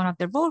me to one of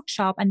their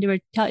workshops, and they were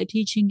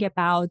teaching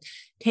about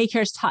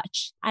taker's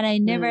touch. And I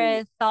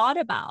never thought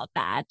about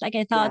that. Like,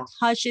 I thought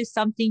touch is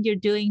something you're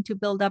doing to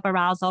build up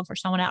arousal for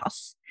someone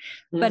else.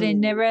 But I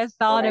never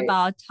thought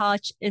about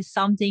touch is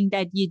something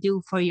that you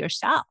do for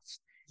yourself.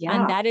 Yeah.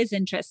 And that is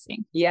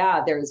interesting.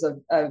 Yeah, there's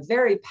a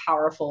very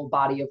powerful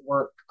body of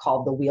work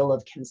called The Wheel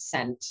of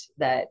Consent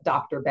that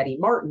Dr. Betty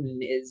Martin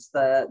is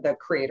the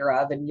creator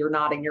of. And you're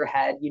nodding your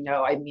head.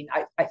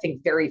 I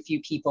think very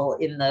few people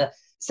in the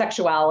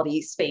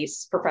sexuality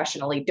space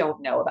professionally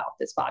don't know about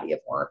this body of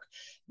work.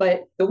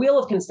 But the wheel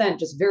of consent,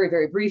 just very,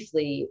 very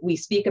briefly, we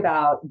speak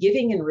about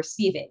giving and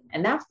receiving.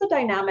 And that's the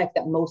dynamic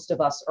that most of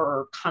us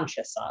are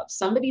conscious of.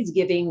 Somebody's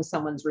giving,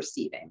 someone's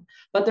receiving.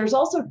 But there's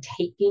also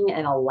taking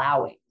and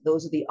allowing.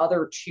 Those are the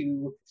other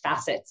two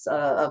facets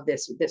of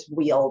this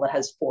wheel that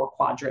has 4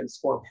 quadrants,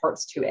 4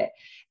 parts to it.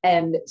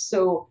 And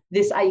so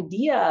this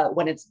idea,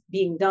 when it's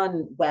being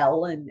done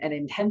well and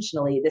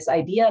intentionally, this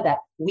idea that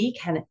we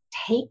can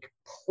take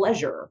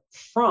pleasure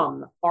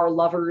from our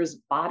lovers'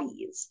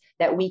 bodies,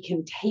 that we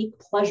can take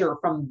pleasure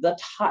from the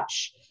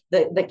touch,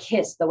 the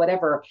kiss, the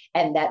whatever,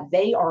 and that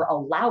they are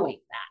allowing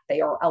that.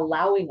 They are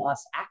allowing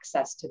us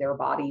access to their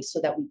bodies so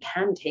that we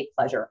can take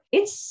pleasure.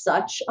 It's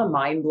such a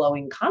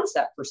mind-blowing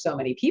concept for so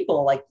many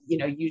people. Like,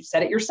 you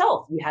said it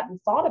yourself, you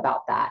hadn't thought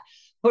about that.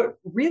 But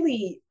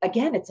really,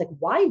 again, it's like,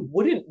 why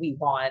wouldn't we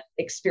want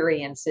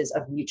experiences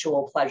of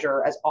mutual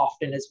pleasure as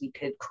often as we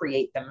could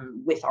create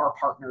them with our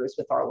partners,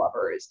 with our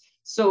lovers?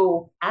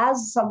 So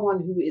as someone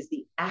who is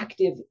the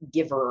active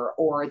giver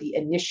or the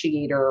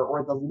initiator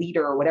or the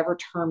leader, whatever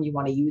term you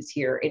want to use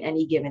here in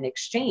any given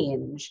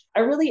exchange,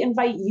 I really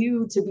invite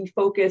you to be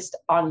focused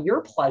on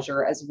your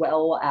pleasure as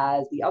well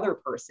as the other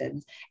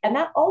person's. And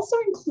that also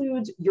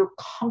includes your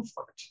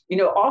comfort.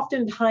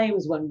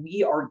 Oftentimes when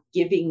we are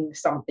giving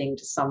something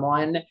to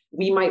someone,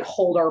 we might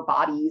hold our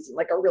bodies in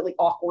like a really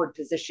awkward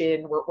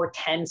position. We're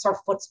tense, our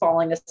foot's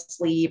falling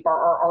asleep,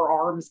 our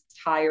arms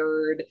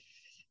tired.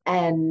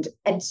 And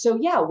so,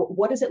 yeah,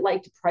 what is it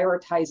like to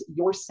prioritize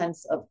your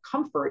sense of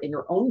comfort in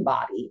your own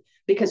body?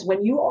 Because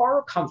when you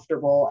are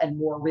comfortable and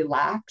more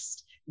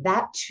relaxed,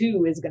 that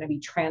too is going to be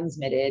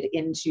transmitted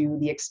into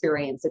the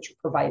experience that you're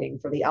providing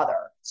for the other.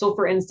 So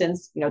for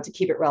instance, to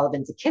keep it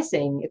relevant to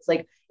kissing, it's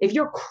like if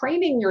you're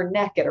craning your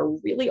neck at a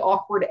really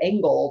awkward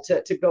angle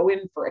to go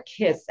in for a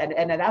kiss,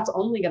 and that's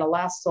only going to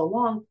last so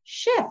long,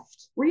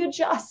 shift,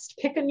 readjust,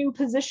 pick a new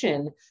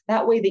position.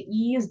 That way, the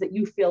ease that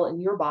you feel in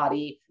your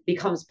body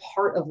becomes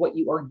part of what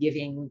you are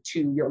giving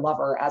to your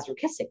lover as you're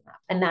kissing them.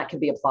 And that can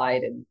be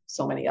applied in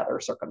so many other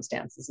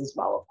circumstances as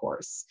well, of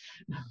course.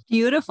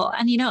 Beautiful.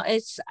 And,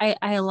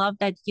 I love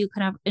that you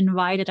kind of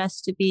invited us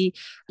to be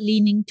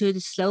leaning to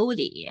it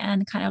slowly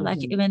and kind of like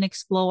even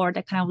explore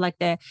the kind of like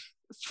the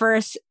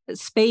first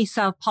space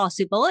of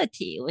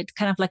possibility with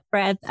kind of like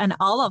breath and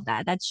all of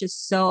that. That's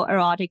just so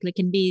erotically,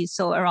 can be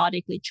so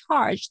erotically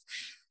charged.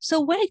 So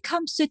when it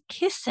comes to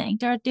kissing,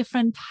 there are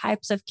different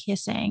types of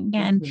kissing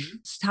and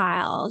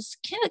styles.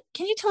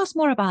 Can you tell us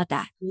more about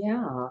that?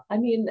 Yeah. I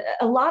mean,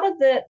 a lot of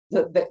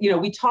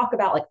we talk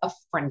about like a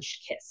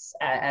French kiss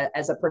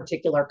as a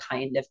particular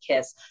kind of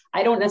kiss.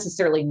 I don't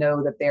necessarily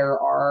know that there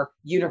are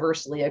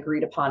universally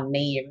agreed upon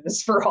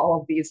names for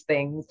all of these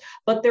things,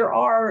 but there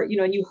are,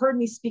 and you heard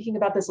me speaking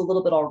about this a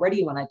little bit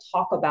already when I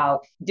talk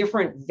about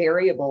different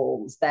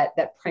variables that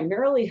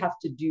primarily have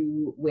to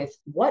do with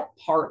what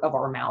part of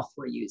our mouth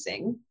we're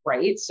using.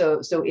 Right? So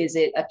is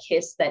it a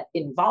kiss that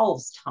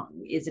involves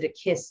tongue? Is it a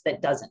kiss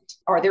that doesn't?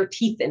 Are there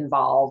teeth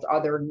involved?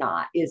 Are there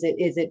not? Is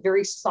it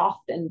very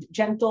soft and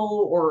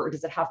gentle, or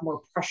does it have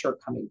more pressure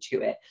coming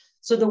to it?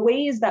 So the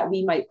ways that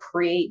we might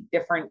create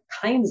different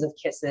kinds of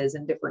kisses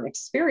and different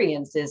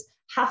experiences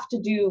have to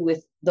do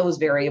with those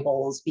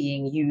variables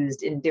being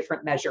used in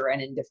different measure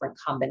and in different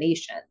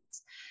combinations.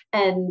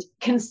 And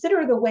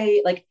consider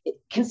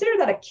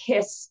that a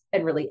kiss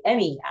and really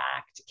any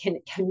act can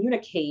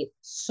communicate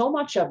so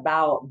much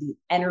about the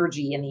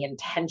energy and the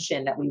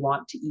intention that we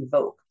want to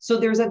evoke. So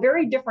there's a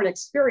very different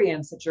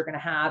experience that you're going to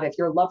have if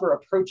your lover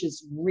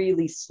approaches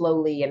really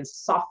slowly and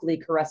softly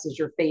caresses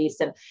your face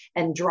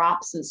and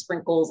drops and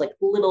sprinkles like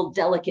little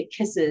delicate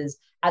kisses,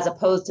 as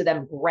opposed to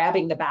them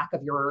grabbing the back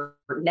of your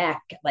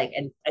neck,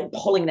 and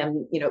pulling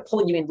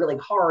you in really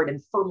hard and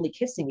firmly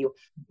kissing you,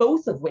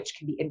 both of which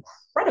can be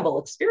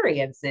incredible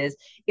experiences.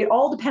 It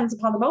all depends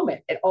upon the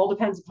moment. It all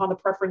depends upon the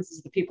preferences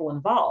of the people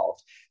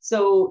involved.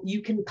 So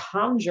you can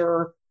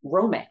conjure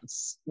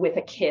romance with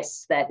a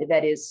kiss that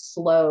is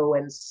slow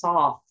and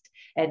soft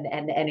and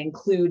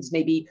includes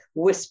maybe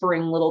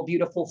whispering little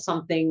beautiful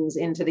somethings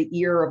into the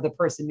ear of the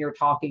person you're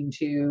talking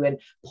to and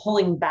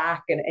pulling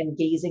back and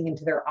gazing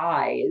into their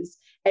eyes.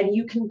 And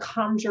you can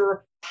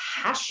conjure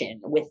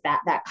passion with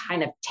that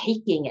kind of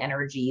taking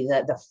energy,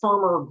 the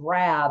firmer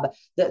grab,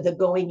 the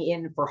going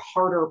in for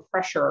harder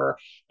pressure,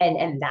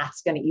 and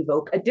that's going to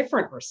evoke a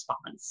different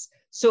response.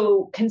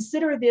 So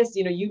consider this,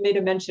 you made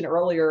a mention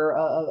earlier,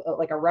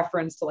 like a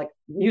reference to like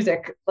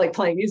music, like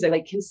playing music,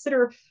 like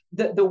consider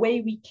the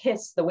way we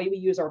kiss, the way we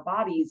use our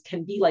bodies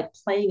can be like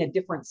playing a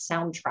different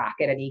soundtrack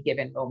at any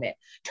given moment,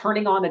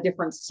 turning on a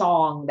different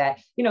song that,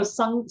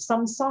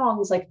 some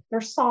songs, like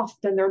they're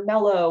soft and they're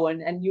mellow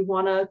and you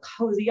want to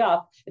cozy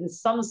up. And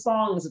some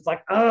songs, it's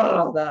like,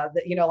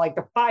 like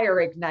the fire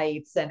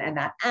ignites and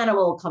that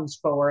animal comes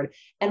forward.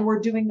 And we're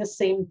doing the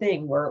same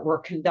thing. We're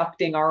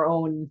conducting our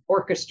own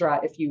orchestra,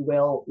 if you will,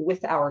 smile,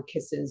 with our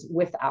kisses,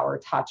 with our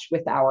touch,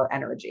 with our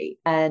energy.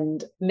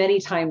 And many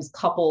times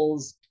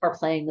couples are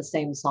playing the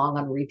same song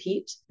on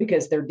repeat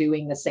because they're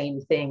doing the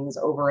same things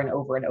over and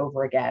over and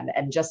over again.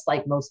 And just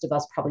like most of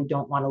us probably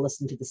don't want to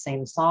listen to the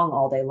same song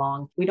all day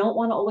long, we don't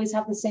want to always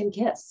have the same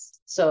kiss.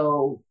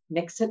 So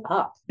mix it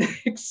up,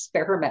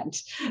 experiment.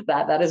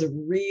 That is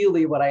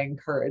really what I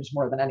encourage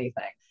more than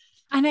anything.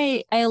 And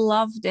I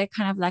love the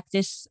kind of like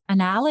this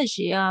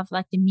analogy of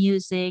like the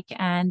music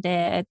and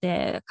the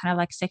kind of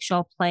like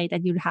sexual play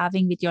that you're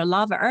having with your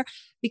lover.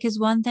 Because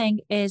one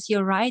thing is,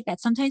 you're right,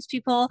 that sometimes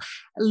people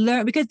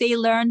learn, because they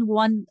learn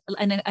one,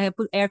 and I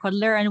put air quote,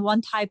 learn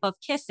one type of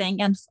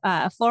kissing and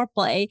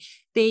foreplay,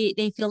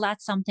 they feel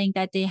that's something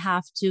that they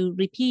have to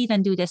repeat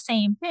and do the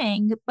same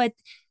thing. But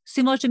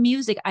similar to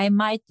music, I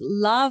might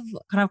love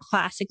kind of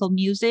classical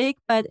music,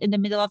 but in the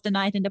middle of the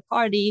night in the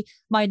party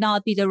might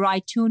not be the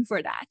right tune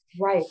for that.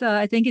 Right. So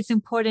I think it's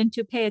important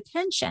to pay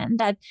attention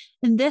that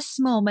in this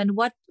moment,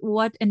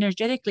 what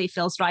energetically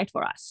feels right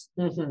for us.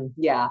 Mm-hmm.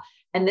 Yeah.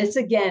 And this,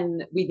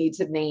 again, we need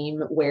to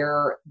name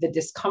where the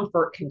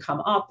discomfort can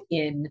come up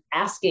in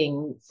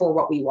asking for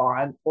what we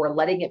want or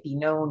letting it be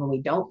known when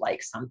we don't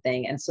like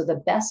something. And so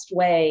the best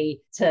way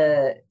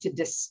to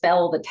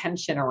dispel the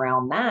tension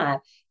around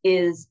that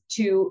is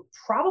to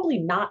probably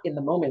not in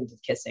the moment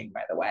of kissing,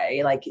 by the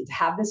way, like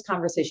have this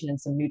conversation in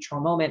some neutral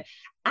moment,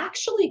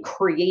 actually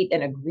create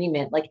an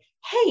agreement like,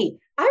 hey,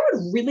 I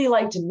would really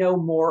like to know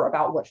more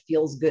about what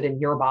feels good in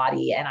your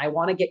body. And I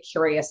want to get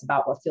curious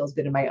about what feels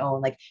good in my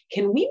own. Like,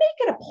 can we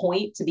make it a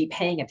point to be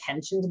paying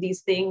attention to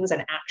these things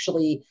and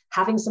actually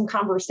having some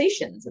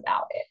conversations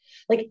about it?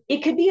 Like,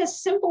 it could be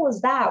as simple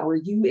as that, where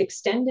you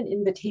extend an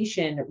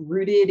invitation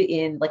rooted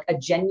in like a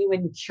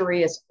genuine,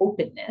 curious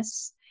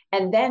openness.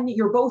 And then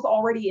you're both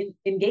already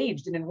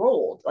engaged and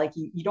enrolled. Like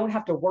you don't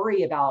have to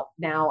worry about,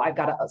 now I've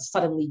got to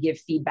suddenly give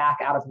feedback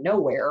out of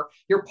nowhere.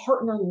 Your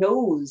partner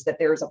knows that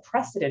there's a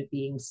precedent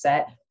being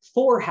set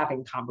for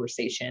having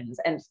conversations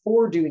and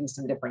for doing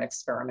some different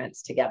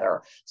experiments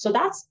together. So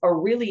that's a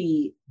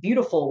really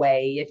beautiful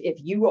way. If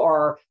you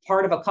are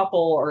part of a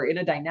couple or in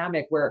a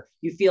dynamic where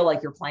you feel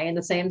like you're playing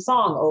the same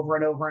song over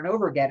and over and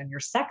over again in your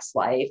sex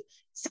life,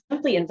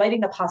 simply inviting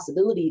the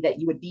possibility that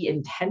you would be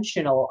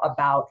intentional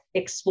about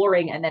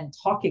exploring and then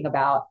talking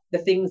about the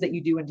things that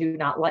you do and do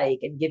not like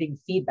and giving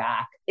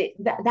feedback,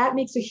 that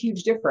makes a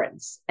huge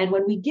difference. And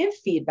when we give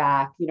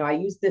feedback, I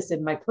used this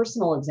in my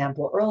personal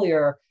example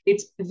earlier,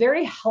 it's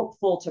very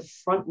helpful to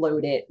front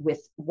load it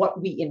with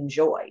what we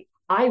enjoy.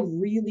 I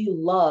really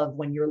love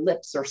when your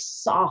lips are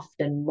soft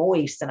and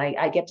moist, and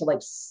I get to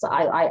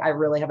I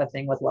really have a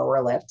thing with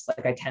lower lips.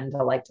 Like I tend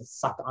to like to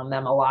suck on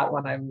them a lot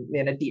when I'm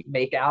in a deep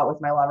makeout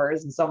with my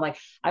lovers. And so I'm like,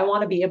 I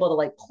want to be able to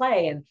like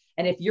play. And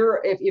if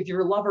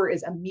your lover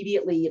is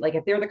immediately like,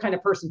 if they're the kind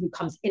of person who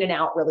comes in and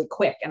out really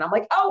quick, and I'm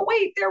like, oh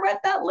wait, they're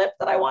at that lip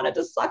that I wanted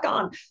to suck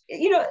on.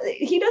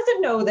 He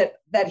doesn't know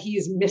that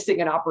he's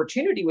missing an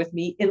opportunity with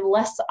me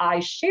unless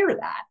I share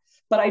that.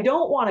 But I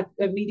don't want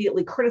to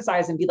immediately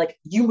criticize and be like,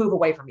 you move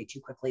away from me too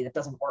quickly. That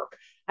doesn't work.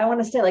 I want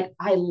to say like,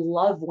 I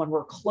love when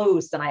we're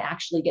close and I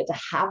actually get to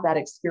have that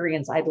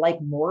experience. I'd like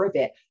more of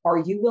it. Are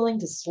you willing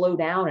to slow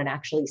down and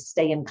actually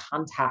stay in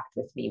contact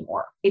with me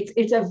more?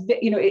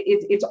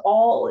 It's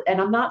all,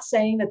 and I'm not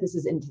saying that this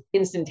is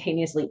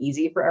instantaneously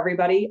easy for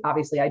everybody.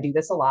 Obviously I do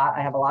this a lot.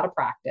 I have a lot of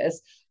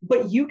practice,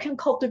 but you can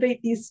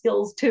cultivate these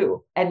skills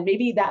too. And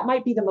maybe that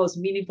might be the most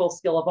meaningful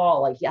skill of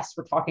all. Like, yes,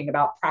 we're talking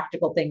about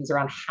practical things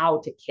around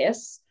how to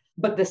kiss,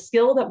 but the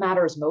skill that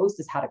matters most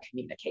is how to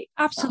communicate.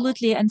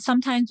 Absolutely. And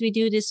sometimes we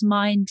do this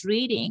mind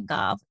reading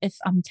of, if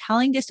I'm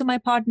telling this to my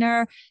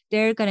partner,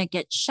 they're going to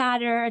get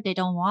shattered. They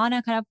don't want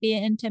to kind of be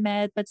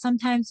intimate. But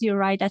sometimes you're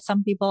right that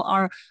some people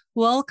are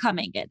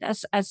welcoming it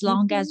as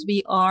long as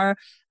we are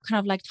kind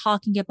of like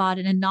talking about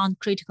it in a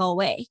non-critical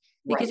way.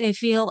 Because right. I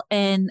feel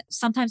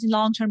sometimes in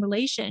long-term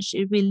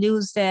relationships, we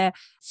lose the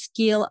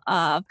skill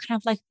of kind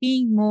of like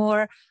being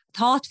more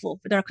thoughtful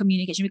with our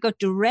communication. We go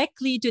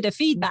directly to the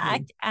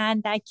feedback,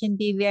 and that can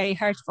be very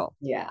hurtful.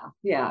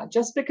 Yeah.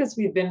 Just because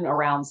we've been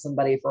around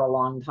somebody for a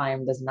long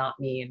time does not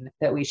mean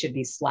that we should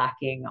be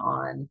slacking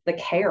on the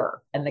care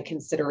and the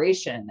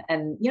consideration.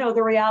 And,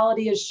 the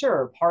reality is,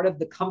 sure, part of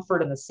the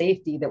comfort and the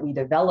safety that we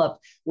develop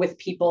with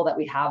people that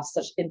we have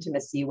such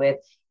intimacy with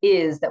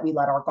is that we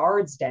let our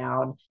guards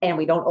down and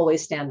we don't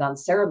always stand on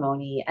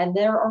ceremony. And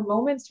there are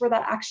moments where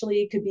that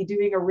actually could be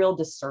doing a real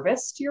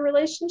disservice to your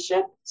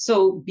relationship.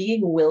 So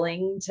being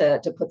willing to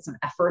put some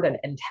effort and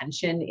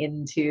intention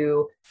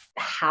into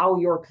how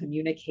you're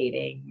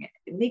communicating,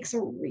 it makes a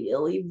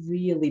really,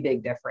 really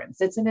big difference.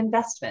 It's an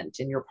investment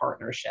in your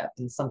partnership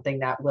and something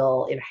that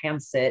will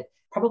enhance it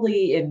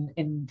probably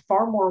in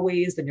far more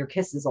ways than your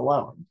kisses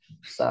alone.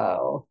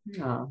 So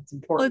yeah, it's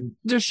important.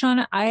 Well,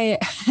 Darshana,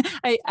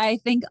 I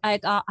think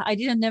I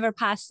didn't never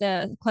pass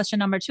the question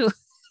number 2.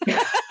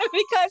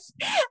 because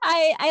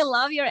I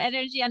love your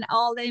energy and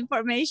all the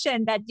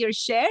information that you're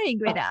sharing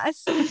with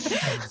us.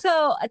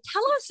 So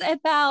tell us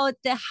about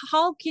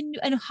how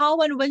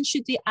and when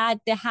should we add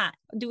the hand?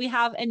 Do we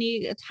have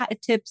any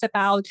tips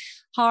about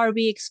how are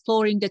we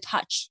exploring the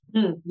touch?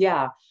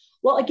 Yeah.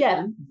 Well,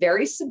 again,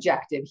 very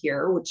subjective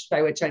here,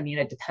 by which I mean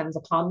it depends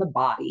upon the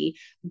body.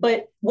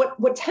 But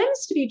what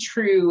tends to be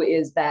true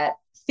is that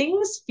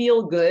things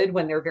feel good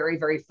when they're very,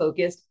 very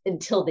focused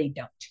until they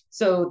don't.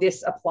 So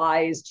this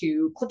applies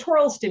to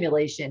clitoral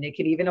stimulation. It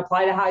could even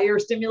apply to how you're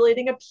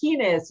stimulating a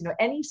penis,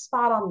 any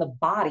spot on the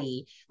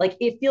body. Like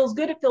it feels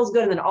good.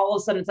 And then all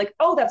of a sudden it's like,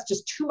 oh, that's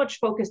just too much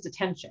focused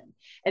attention.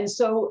 And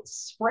so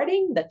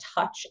spreading the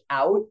touch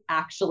out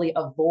actually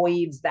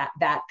avoids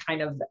that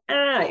kind of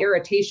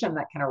irritation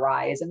that can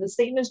arise. And the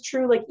same is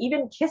true, like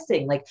even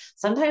kissing. Like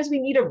sometimes we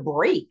need a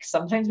break.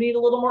 Sometimes we need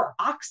a little more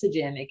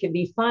oxygen. It can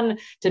be fun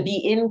to be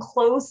in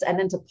close and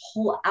then to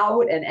pull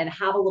out and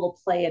have a little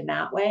play in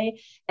that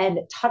way.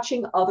 And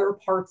touching other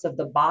parts of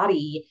the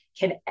body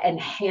can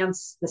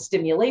enhance the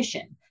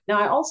stimulation. Now,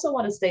 I also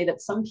want to say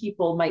that some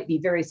people might be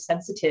very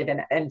sensitive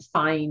and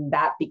find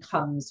that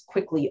becomes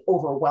quickly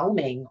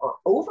overwhelming or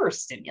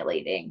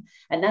overstimulating.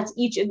 And that's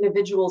each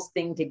individual's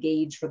thing to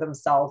gauge for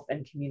themselves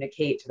and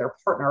communicate to their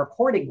partner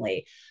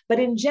accordingly. But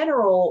in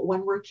general,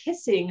 when we're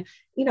kissing,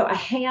 a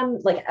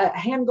hand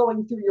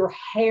going through your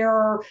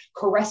hair,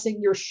 caressing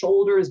your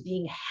shoulders,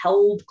 being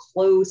held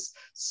close,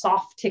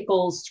 soft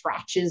tickles,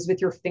 scratches with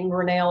your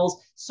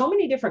fingernails, so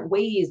many different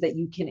ways that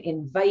you can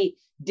invite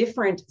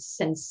different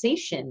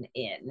sensation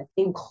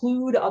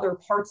include other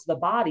parts of the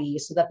body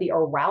so that the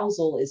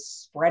arousal is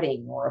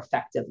spreading more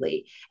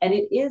effectively. And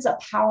it is a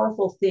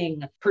powerful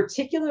thing,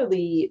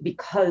 particularly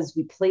because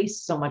we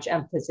place so much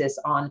emphasis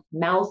on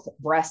mouth,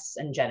 breasts,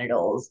 and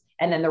genitals.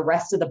 And then the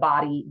rest of the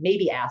body may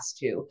be asked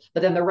to,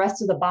 but then the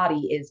rest of the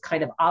body is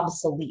kind of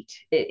obsolete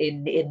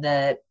in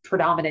the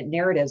predominant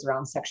narratives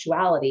around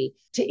sexuality,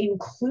 to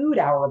include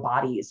our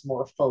bodies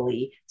more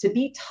fully, to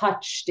be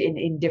touched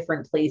in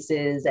different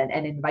places and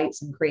invite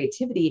some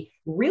creativity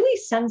really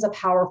sends a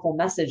powerful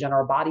message, and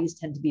our bodies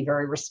tend to be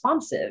very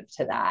responsive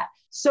to that.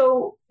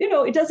 So,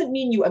 it doesn't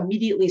mean you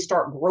immediately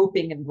start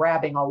groping and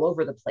grabbing all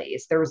over the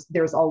place.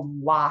 There's a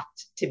lot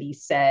to be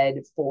said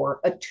for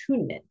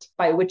attunement,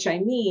 by which I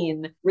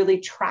mean really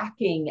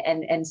tracking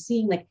and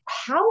seeing like,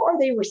 how are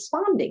they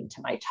responding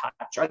to my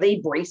touch? Are they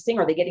bracing?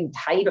 Are they getting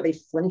tight? Are they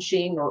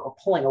flinching or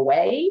pulling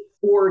away?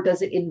 Or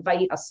does it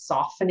invite a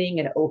softening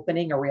and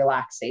opening, a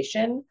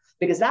relaxation?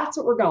 Because that's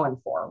what we're going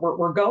for.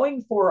 We're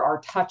going for our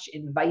touch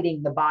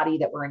inviting the body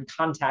that we're in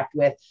contact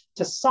with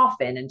to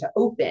soften and to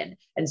open.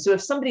 And so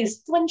if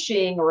somebody's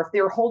flinching or if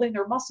they're holding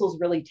their muscles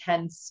really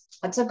tense,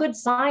 that's a good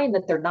sign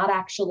that they're not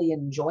actually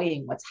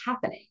enjoying what's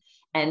happening.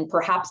 And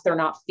perhaps they're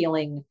not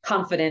feeling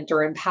confident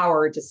or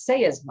empowered to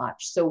say as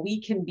much. So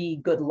we can be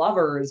good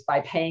lovers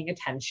by paying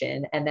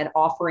attention and then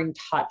offering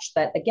touch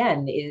that,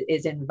 again,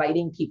 is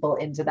inviting people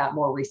into that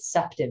more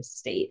receptive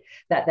state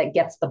that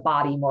gets the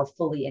body more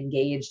fully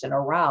engaged and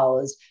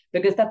aroused,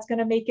 because that's going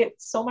to make it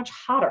so much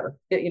hotter.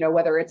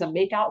 Whether it's a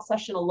makeout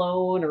session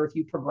alone or if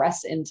you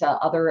progress into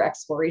other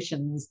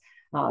explorations,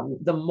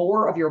 the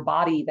more of your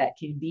body that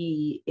can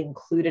be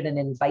included and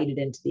invited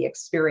into the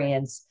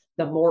experience,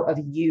 the more of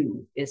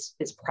you is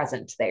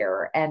present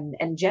there. And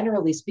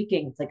generally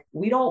speaking, it's like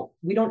we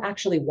don't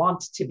actually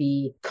want to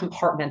be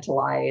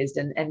compartmentalized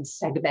and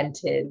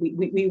segmented.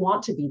 We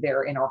want to be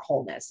there in our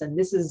wholeness. And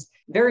this is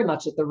very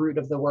much at the root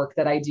of the work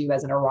that I do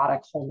as an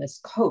erotic wholeness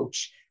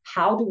coach.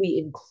 How do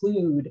we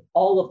include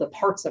all of the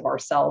parts of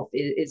ourself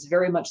is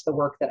very much the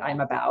work that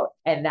I'm about.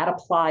 And that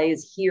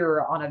applies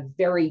here on a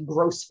very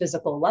gross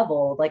physical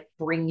level, like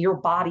bring your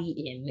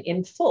body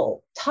in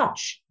full,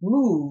 touch,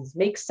 move,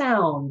 make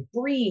sound,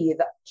 breathe,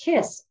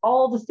 kiss,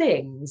 all the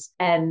things,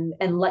 and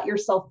let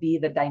yourself be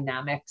the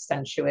dynamic,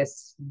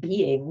 sensuous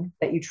being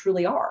that you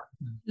truly are.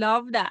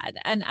 Love that.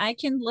 And I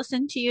can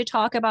listen to you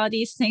talk about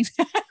these things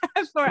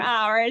for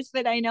hours,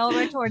 but I know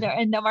we're toward the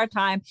end of our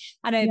time.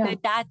 And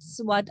that's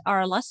what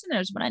our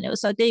listeners want to know.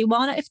 So if they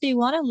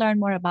want to learn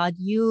more about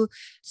you,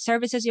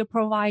 services you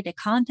provide, the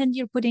content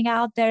you're putting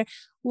out there,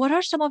 what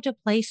are some of the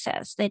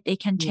places that they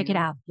can check it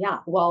out? Yeah,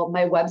 well,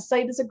 my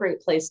website is a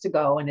great place to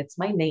go, and it's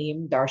my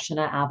name,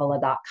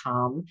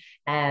 DarshanaAvila.com.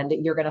 And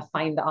you're going to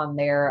find on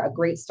there a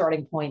great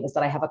starting point is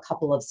that I have a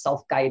couple of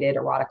self-guided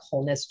erotic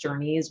wholeness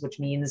journeys, which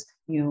means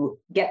you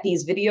get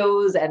these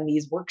videos and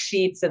these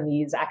worksheets and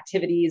these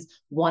activities.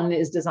 One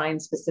is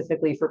designed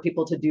specifically for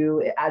people to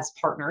do as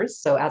partners,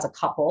 so as a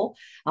couple.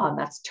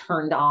 That's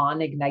Turned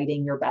On,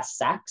 Igniting Your Best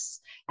Sex.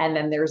 And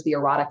then there's the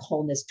Erotic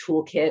Wholeness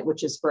Toolkit,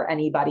 which is for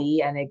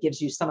anybody, and it gives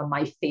you some of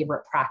my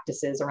favorite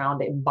practices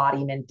around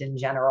embodiment in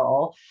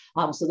general.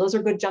 So those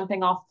are good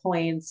jumping off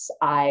points.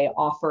 I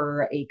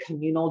offer a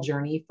communal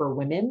journey for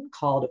women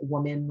called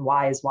Woman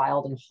Wise,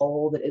 Wild, and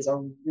Whole that is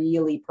a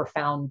really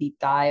profound deep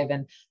dive.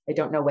 And I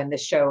don't know when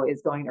this show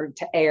is going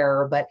to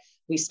air, but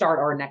we start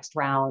our next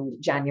round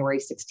January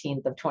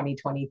 16th of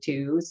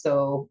 2022.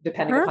 So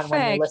depending upon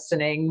when you're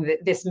listening,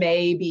 this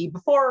may be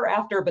before or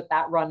after, but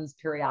that runs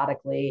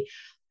periodically.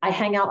 I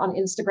hang out on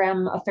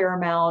Instagram a fair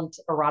amount,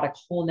 Erotic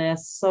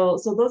Wholeness. So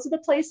those are the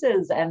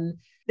places. And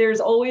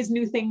there's always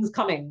new things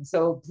coming.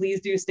 So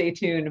please do stay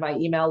tuned. My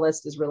email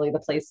list is really the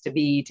place to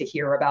be to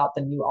hear about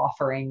the new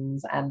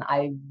offerings. And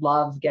I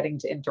love getting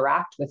to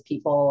interact with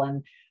people.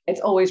 And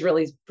it's always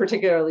really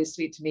particularly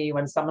sweet to me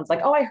when someone's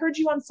like, oh, I heard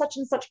you on such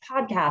and such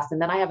podcast.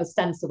 And then I have a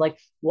sense of like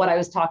what I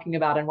was talking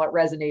about and what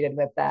resonated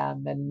with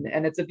them.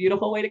 And it's a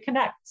beautiful way to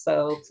connect.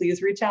 So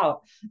please reach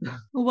out.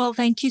 Well,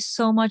 thank you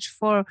so much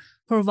for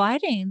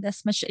providing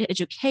this much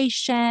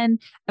education,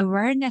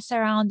 awareness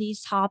around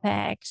these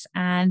topics.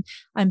 And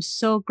I'm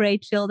so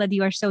grateful that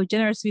you are so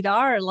generous with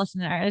our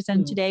listeners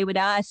and today with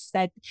us,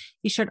 that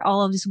you shared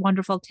all of these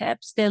wonderful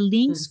tips. The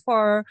links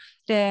for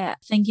the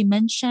thing you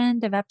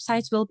mentioned, the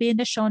websites will be in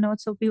the show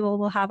notes, so people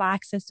will have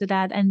access to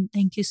that. And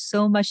thank you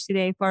so much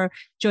today for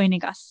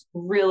joining us.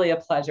 Really a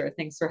pleasure.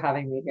 Thanks for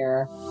having me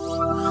here.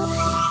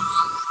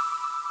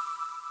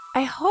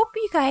 I hope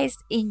you guys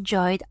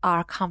enjoyed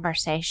our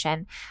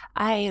conversation.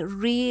 I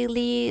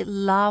really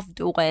loved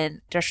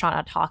when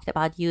Darshana talked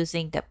about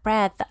using the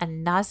breath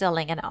and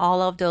nuzzling and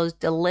all of those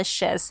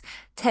delicious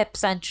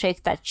tips and tricks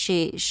that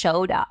she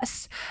showed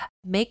us.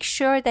 Make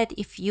sure that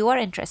if you are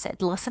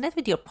interested, listen it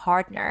with your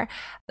partner.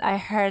 I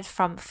heard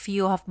from a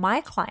few of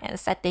my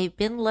clients that they've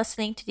been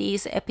listening to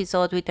these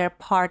episodes with their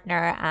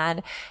partner,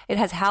 and it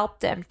has helped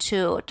them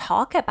to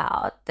talk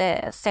about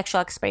the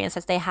sexual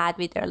experiences they had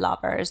with their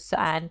lovers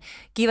and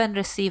give and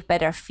receive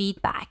better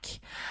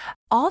feedback.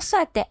 Also,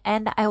 at the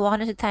end, I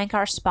wanted to thank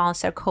our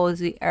sponsor,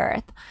 Cozy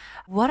Earth.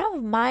 One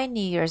of my New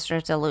Year's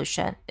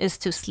resolution is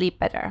to sleep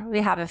better.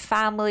 We have a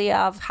family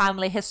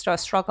history of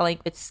struggling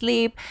with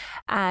sleep.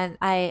 And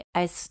I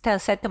still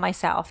said to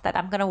myself that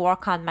I'm going to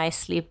work on my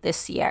sleep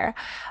this year.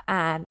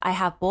 And I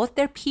have both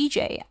their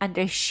PJ and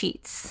their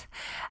sheets.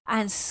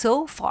 And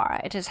so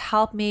far, it has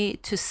helped me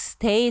to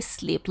stay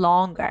asleep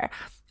longer.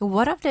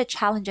 One of the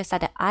challenges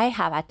that I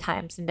have at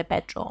times in the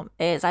bedroom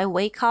is I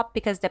wake up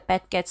because the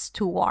bed gets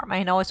too warm.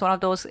 I know it's one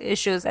of those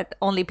issues that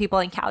only people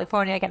in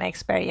California can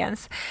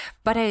experience,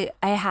 but I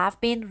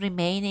have been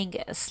remaining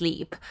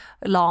asleep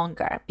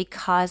longer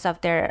because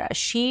of their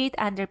sheet,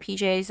 and their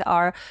PJs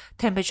are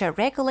temperature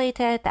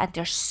regulated and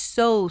they're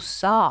so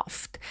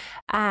soft.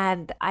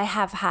 And I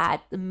have had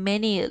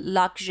many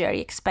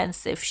luxury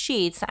expensive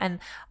sheets, and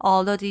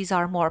although these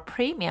are more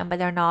premium, but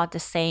they're not the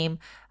same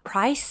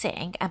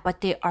pricing,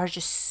 but they are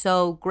just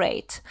so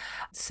great.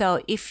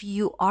 So if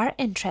you are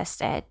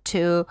interested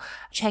to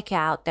check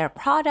out their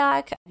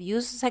product,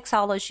 use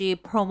Sexology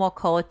promo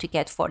code to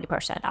get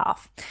 40%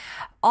 off.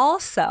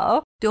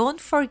 Also,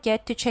 don't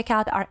forget to check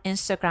out our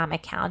Instagram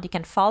account. You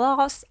can follow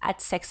us at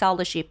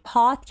Sexology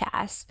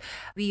Podcast.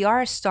 We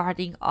are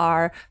starting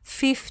our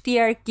 5th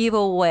year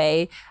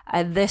giveaway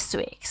this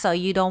week, so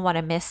you don't want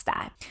to miss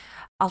that.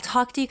 I'll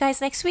talk to you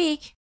guys next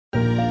week.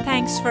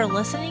 Thanks for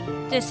listening to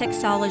the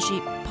Sexology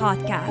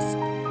Podcast.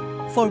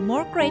 For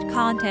more great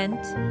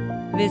content,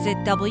 visit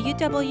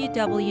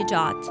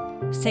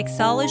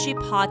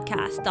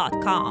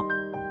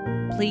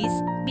www.sexologypodcast.com. Please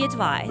be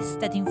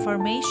advised that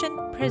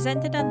information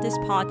presented on this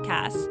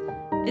podcast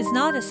is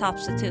not a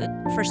substitute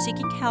for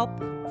seeking help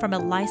from a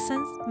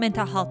licensed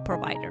mental health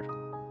provider.